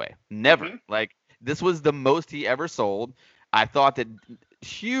sell that way. Never. hmm Like, this was the most he ever sold. I thought that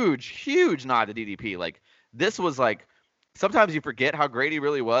huge nod to DDP. Like, this was like, sometimes you forget how great he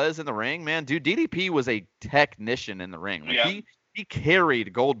really was in the ring, man. Dude, DDP was a technician in the ring. Like, Yeah, he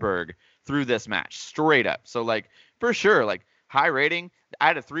carried Goldberg through this match straight up. So like, for sure, like, high rating. I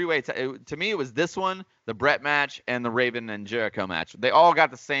had a three-way. To me, it was this one, the Brett match, and the Raven and Jericho match. They all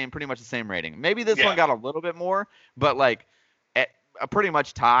got pretty much the same rating. Maybe this one yeah. got a little bit more, but like, at a pretty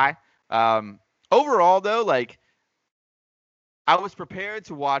much tie. Um, Overall, though, like, I was prepared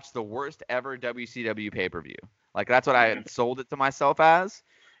to watch the worst ever WCW pay-per-view. Like, that's what I hmm had sold it to myself as,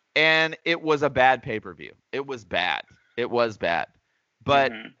 and it was a bad pay-per-view. It was bad. It was bad,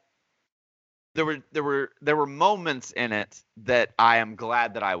 but hmm there were moments in it that I am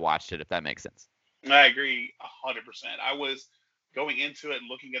glad that I watched it, if that makes sense. I agree 100%. I was going into it,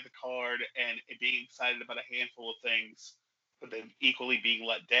 looking at the card, and being excited about a handful of things, but then equally being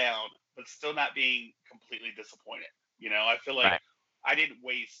let down, but still not being completely disappointed. I feel like Right. I didn't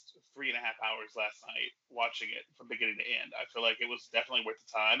waste 3.5 hours last night watching it from beginning to end. I feel like it was definitely worth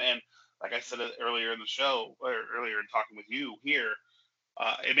the time. And like I said earlier in the show, or earlier in talking with you here,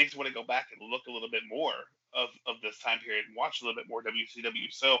 it makes me want to go back and look a little bit more of this time period and watch a little bit more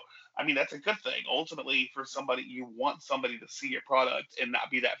WCW. So, I mean, that's a good thing. Ultimately, for somebody, you want somebody to see your product and not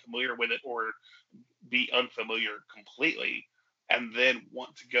be that familiar with it, or be unfamiliar completely, and then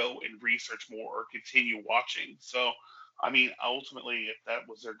want to go and research more or continue watching. So, I mean, ultimately, if that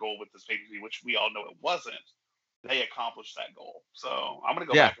was their goal with this pay per view, which we all know it wasn't, they accomplished that goal. So I'm gonna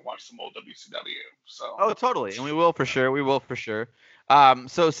go Yeah. back and watch some old WCW. So Oh, totally. And we will for sure. We will for sure.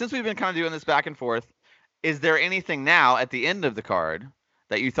 So since we've been kind of doing this back and forth, is there anything now at the end of the card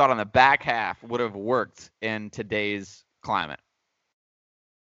that you thought on the back half would have worked in today's climate?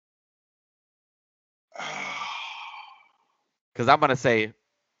 Because I'm gonna say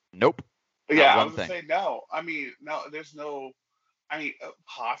nope, not yeah, I one was gonna thing. say no. I mean, no, there's no. I mean,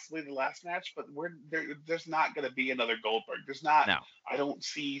 possibly the last match, but we're there. There's not going to be another Goldberg. There's not. No. I don't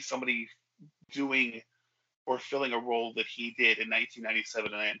see somebody doing or filling a role that he did in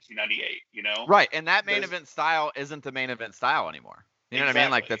 1997 and 1998. Right, and that main There's event style isn't the main event style anymore. You know what I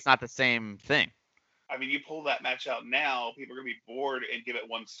mean? Like, exactly. that's not the same thing. I mean, you pull that match out now, people are going to be bored and give it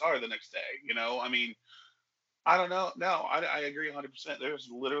 1 star the next day. I mean, I don't know. No, I agree 100%. There's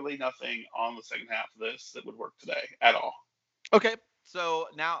literally nothing on the second half of this that would work today at all. Okay, so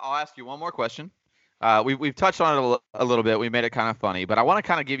now I'll ask you one more question. We've touched on it a little bit. We made it kind of funny, but I want to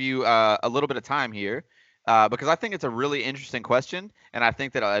kind of give you a little bit of time here, because I think it's a really interesting question, and I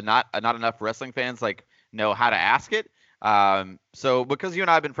think that not enough wrestling fans like know how to ask it. So because you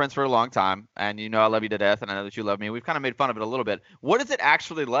and I have been friends for a long time, and you know I love you to death, and I know that you love me, we've kind of made fun of it a little bit. What is it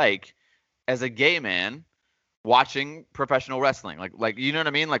actually like as a gay man watching professional wrestling? Like, you know what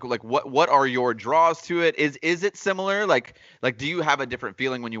I mean? Like what are your draws to it? Is it similar? Like do you have a different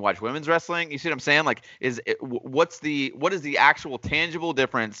feeling when you watch women's wrestling? You see what I'm saying? Like, what is the actual tangible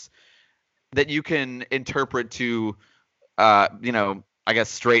difference that you can interpret to I guess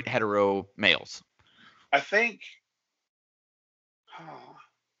straight hetero males? I think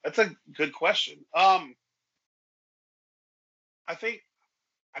that's a good question. I think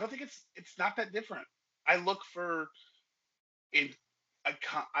I don't think it's not that different. I look for in I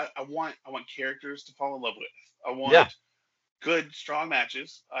want characters to fall in love with. I Yeah. want good strong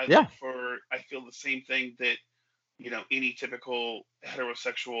matches. Yeah. I feel the same thing that any typical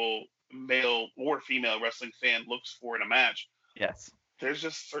heterosexual male or female wrestling fan looks for in a match. Yes. There's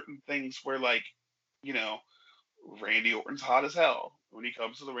just certain things where, like, you know Randy Orton's hot as hell. When he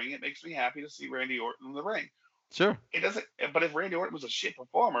comes to the ring, it makes me happy to see Randy Orton in the ring. Sure. It doesn't, but if Randy Orton was a shit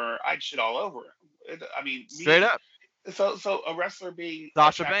performer, I'd shit all over him. I mean, Straight me. up. So a wrestler being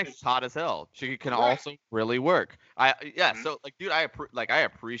Sasha attractive, Banks is hot as hell. She can right? also really work. Yeah. Hmm. So like, dude, I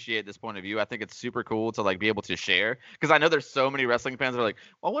appreciate this point of view. I think it's super cool to like be able to share because I know there's so many wrestling fans that are like,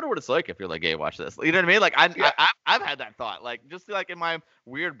 well, I wonder what it's like if you're like, hey, watch this. You know what I mean? Like Yeah, I've had that thought like just like in my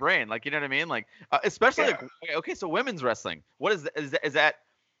weird brain, like you know what I mean? Like especially yeah. like okay, so women's wrestling. What is that?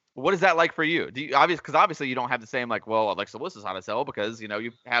 What is that like for you? Do you because obviously you don't have the same like well Alexa Bliss is hot as hell because you know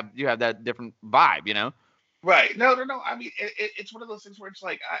you have that different vibe, you know? Right. No, no, no. I mean, it's one of those things where it's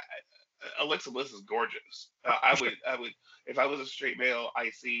like, Alexa Bliss is gorgeous. I would, if I was a straight male, I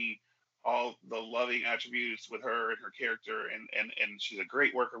see all the loving attributes with her and her character, and she's a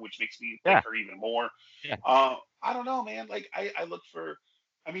great worker, which makes me like Yeah. her even more. Yeah. I don't know, man. Like, I look for,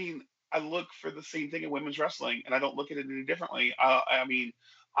 I mean, I look for the same thing in women's wrestling, and I don't look at it any differently. I mean,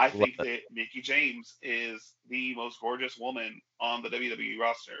 I Love think it. that Mickie James is the most gorgeous woman on the WWE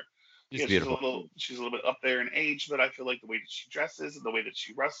roster. Just Yeah, beautiful. she's a little bit up there in age, but I feel like the way that she dresses and the way that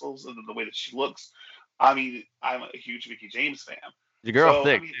she wrestles and the way that she looks. I mean, I'm a huge Mickie James fan. Your girl So I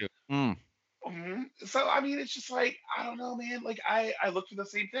thick mean, too. Mm. so I mean, it's just like I don't know, man. Like I look for the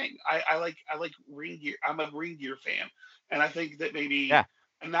same thing. I like ring gear. I'm a ring gear fan, and I think that maybe Yeah.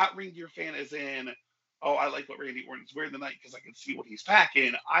 I'm not ring gear fan as in, oh, I like what Randy Orton's wearing tonight because I can see what he's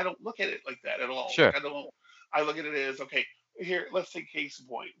packing. I don't look at it like that at all. Like Sure. I don't. I look at it as okay. Here, let's take case in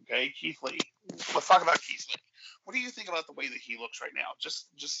point. Okay, Keith Lee. Let's talk about Keith Lee. What do you think about the way that he looks right now? Just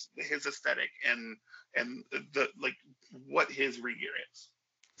his aesthetic and the like what his ring gear is.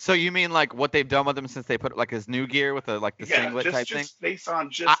 So you mean like what they've done with him since they put like his new gear with the like the Yeah, singlet type thing? just based on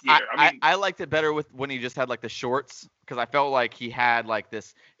I just I, gear. I I mean, I liked it better with when he just had like the shorts because I felt like he had like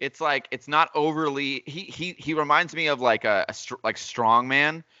this. It's like it's not overly. He reminds me of like like strong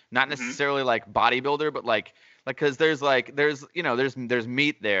man, not hmm necessarily like bodybuilder, but like because there's you know there's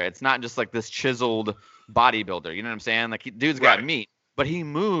meat there. It's not just like this chiseled bodybuilder. You know what I'm saying? Like dude's got right. meat, but he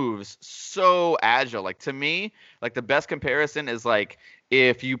moves so agile. Like to me, like the best comparison is like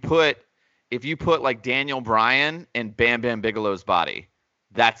if you put like Daniel Bryan and Bam Bam Bigelow's body,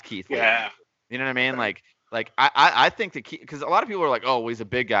 that's Keith Lee. Yeah. You know what I mean? Okay. Like I think that because a lot of people are like, oh, well, he's a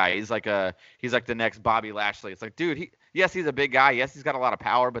big guy. He's like the next Bobby Lashley. It's like, dude, yes, he's a big guy. Yes, he's got a lot of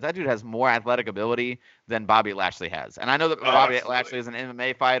power, but that dude has more athletic ability than Bobby Lashley has. And I know that Oh, Bobby absolutely. Lashley is an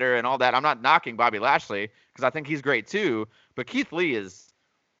MMA fighter and all that. I'm not knocking Bobby Lashley because I think he's great too. But Keith Lee is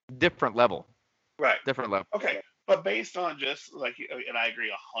different level, Right. different level. Okay. But based on just like, and I agree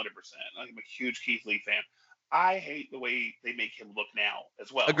 100%. I'm a huge Keith Lee fan. I hate the way they make him look now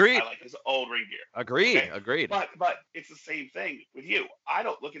as well. I Agreed. like his old ring gear. Agreed. Okay. Agreed. But it's the same thing with you. I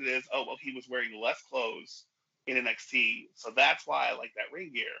don't look at it as, oh, well, he was wearing less clothes in NXT, so that's why I like that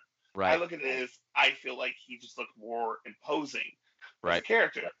ring gear. I Right. look at it as I feel like he just looked more imposing as a Right.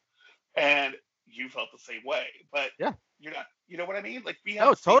 character. And you felt the same way, but Yeah. you're not. You know what I mean? Like we have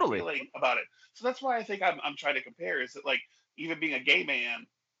No, the same totally. feeling about it. So that's why I think I'm trying to compare. Is that like even being a gay man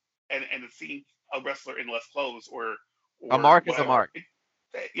and seeing a wrestler in less clothes A or mark is a whatever? mark.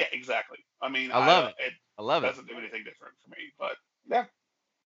 Yeah, exactly. I mean, I I love don't. it. It I love it. doesn't do anything different for me. But yeah,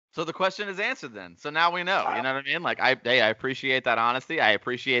 So the question is answered then. So now we know. You uh, know what I mean? Like I appreciate that honesty. I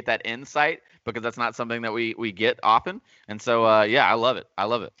appreciate that insight because that's not something that we get often. And so yeah, I love it. I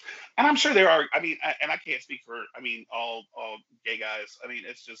love it. and I'm sure there are. I mean, and I can't speak for. I mean, all gay guys. I mean,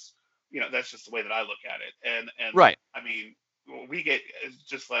 it's just that's just the way that I look at it. And Right. I mean, we get it's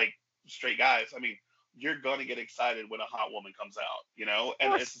just like straight guys. I mean, you're gonna get excited when a hot woman comes out, Of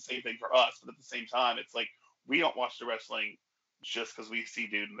and it's course. the same thing for us. But at the same time, it's like we don't watch the wrestling just because we see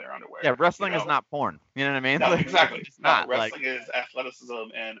dude in their underwear. Yeah, You wrestling is know? not porn. You know what I mean? No, Like, exactly. it's No, not like wrestling is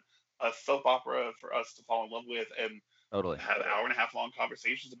athleticism and a soap opera for us to fall in love with and totally. have hour and a half long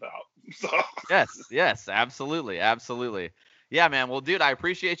conversations about. So Yes, yes, absolutely, absolutely. Yeah, man. Well, dude, I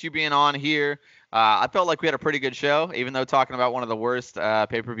appreciate you being on here. I felt like we had a pretty good show, even though talking about one of the worst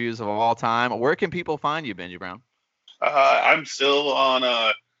pay-per-views of all time. Where can people find you, Benji Brown? I'm still on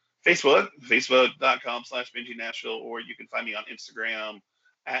Facebook, facebook.com/Benji Nashville, or you can find me on Instagram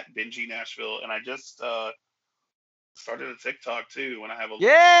at Benji Nashville. And I just started a TikTok too, and I have a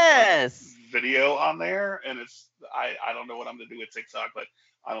Yes. video on there. And I don't know what I'm gonna do with TikTok, but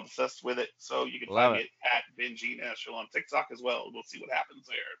I'm obsessed with it. So you can Love find it. it at Benji Nashville on TikTok as well. We'll see what happens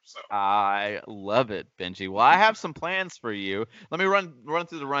there. So I love it, Benji. Well, I have some plans for you. Let me run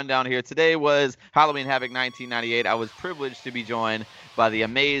through the rundown here. Today was Halloween Havoc 1998. I was privileged to be joined by the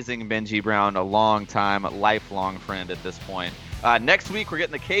amazing Benji Brown, a lifelong friend at this point. Next week, we're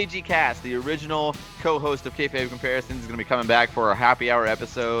getting the KG Cast, the original co-host of Kayfabe Comparisons, is going to be coming back for our happy hour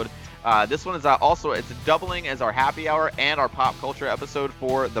episode. This one is also, it's doubling as our happy hour and our pop culture episode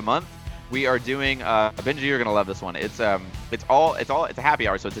for the month. We are doing Benji, you're gonna love this one. It's a happy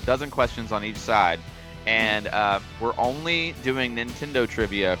hour, so it's a dozen questions on each side, and we're only doing Nintendo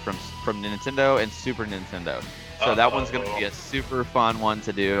trivia from Nintendo and Super Nintendo. So that one's gonna be a super fun one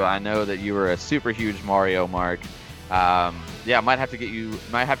to do. I know that you were a super huge Mario mark. Yeah, might have to get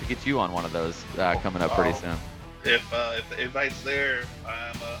you on one of those coming up pretty soon. If the invite's there,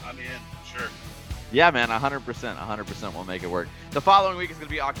 I'm in, sure. Yeah, man, 100% will make it work. The following week is going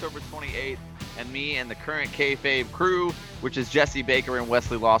to be October 28th, and me and the current Kayfabe crew, which is Jesse Baker and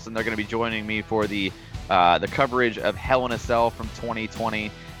Wesley Lawson, they're going to be joining me for the coverage of Hell in a Cell from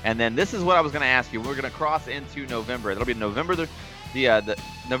 2020. And then this is what I was going to ask you. We're going to cross into November. It'll be November the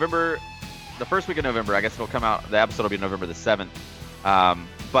first week of November. I guess it'll come out. The episode will be November the 7th.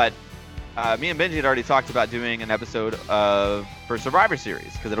 But me and Benji had already talked about doing an episode for Survivor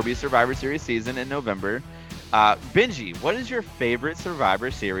Series, because it'll be Survivor Series season in November. Benji, what is your favorite Survivor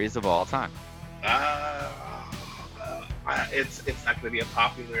Series of all time? It's not going to be a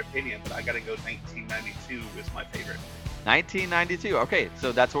popular opinion, but I got to go 1992 is my favorite. 1992. Okay,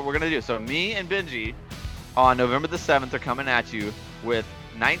 so that's what we're going to do. So me and Benji on November the 7th are coming at you with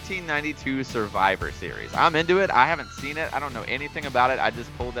 1992 Survivor Series. I'm into it. I haven't seen it. I don't know anything about it. I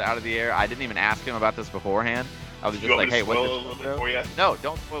just pulled it out of the air. I didn't even ask him about this beforehand. I was just like, hey, what's it? No,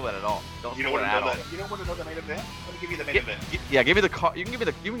 don't spoil it at all. You don't want to know the main event? Let me give you the main event. Yeah, give me the you can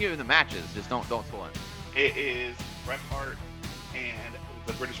give me the matches. Just don't spoil it. It is Bret Hart and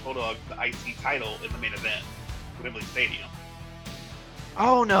the British Bulldog, the IC title in the main event, Wembley Stadium.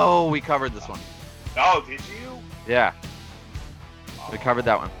 Oh no, we covered this one. Oh, did you? Yeah. We covered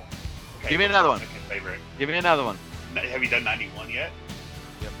that one. Okay, give me another one. Favorite? Give me another one. Have you done 91 yet?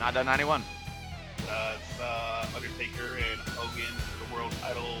 We have not done 91. It's Undertaker and Hogan, the world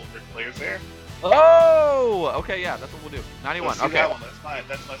title, Ric Flair's there. Oh, okay, yeah, that's what we'll do. 91. Okay. That one.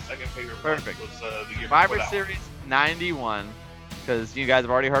 That's my second favorite. Perfect. Was, the year Survivor Series 91, because you guys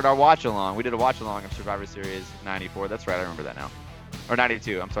have already heard our watch along. We did a watch along of Survivor Series 94. That's right, I remember that now. Or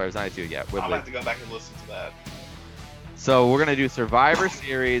 92. I'm sorry, it was 92. Yeah. I'll have to go back and listen to that. So we're going to do Survivor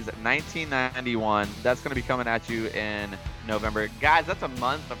Series 1991. That's going to be coming at you in November. Guys, that's a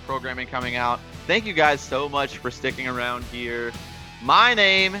month of programming coming out. Thank you guys so much for sticking around here. My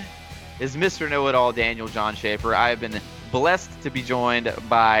name is Mr. Know-It-All, Daniel John Schaefer. I have been blessed to be joined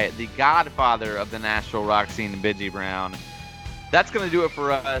by the godfather of the Nashville rock scene, Benji Brown. That's going to do it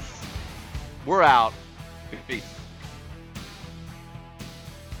for us. We're out. Peace.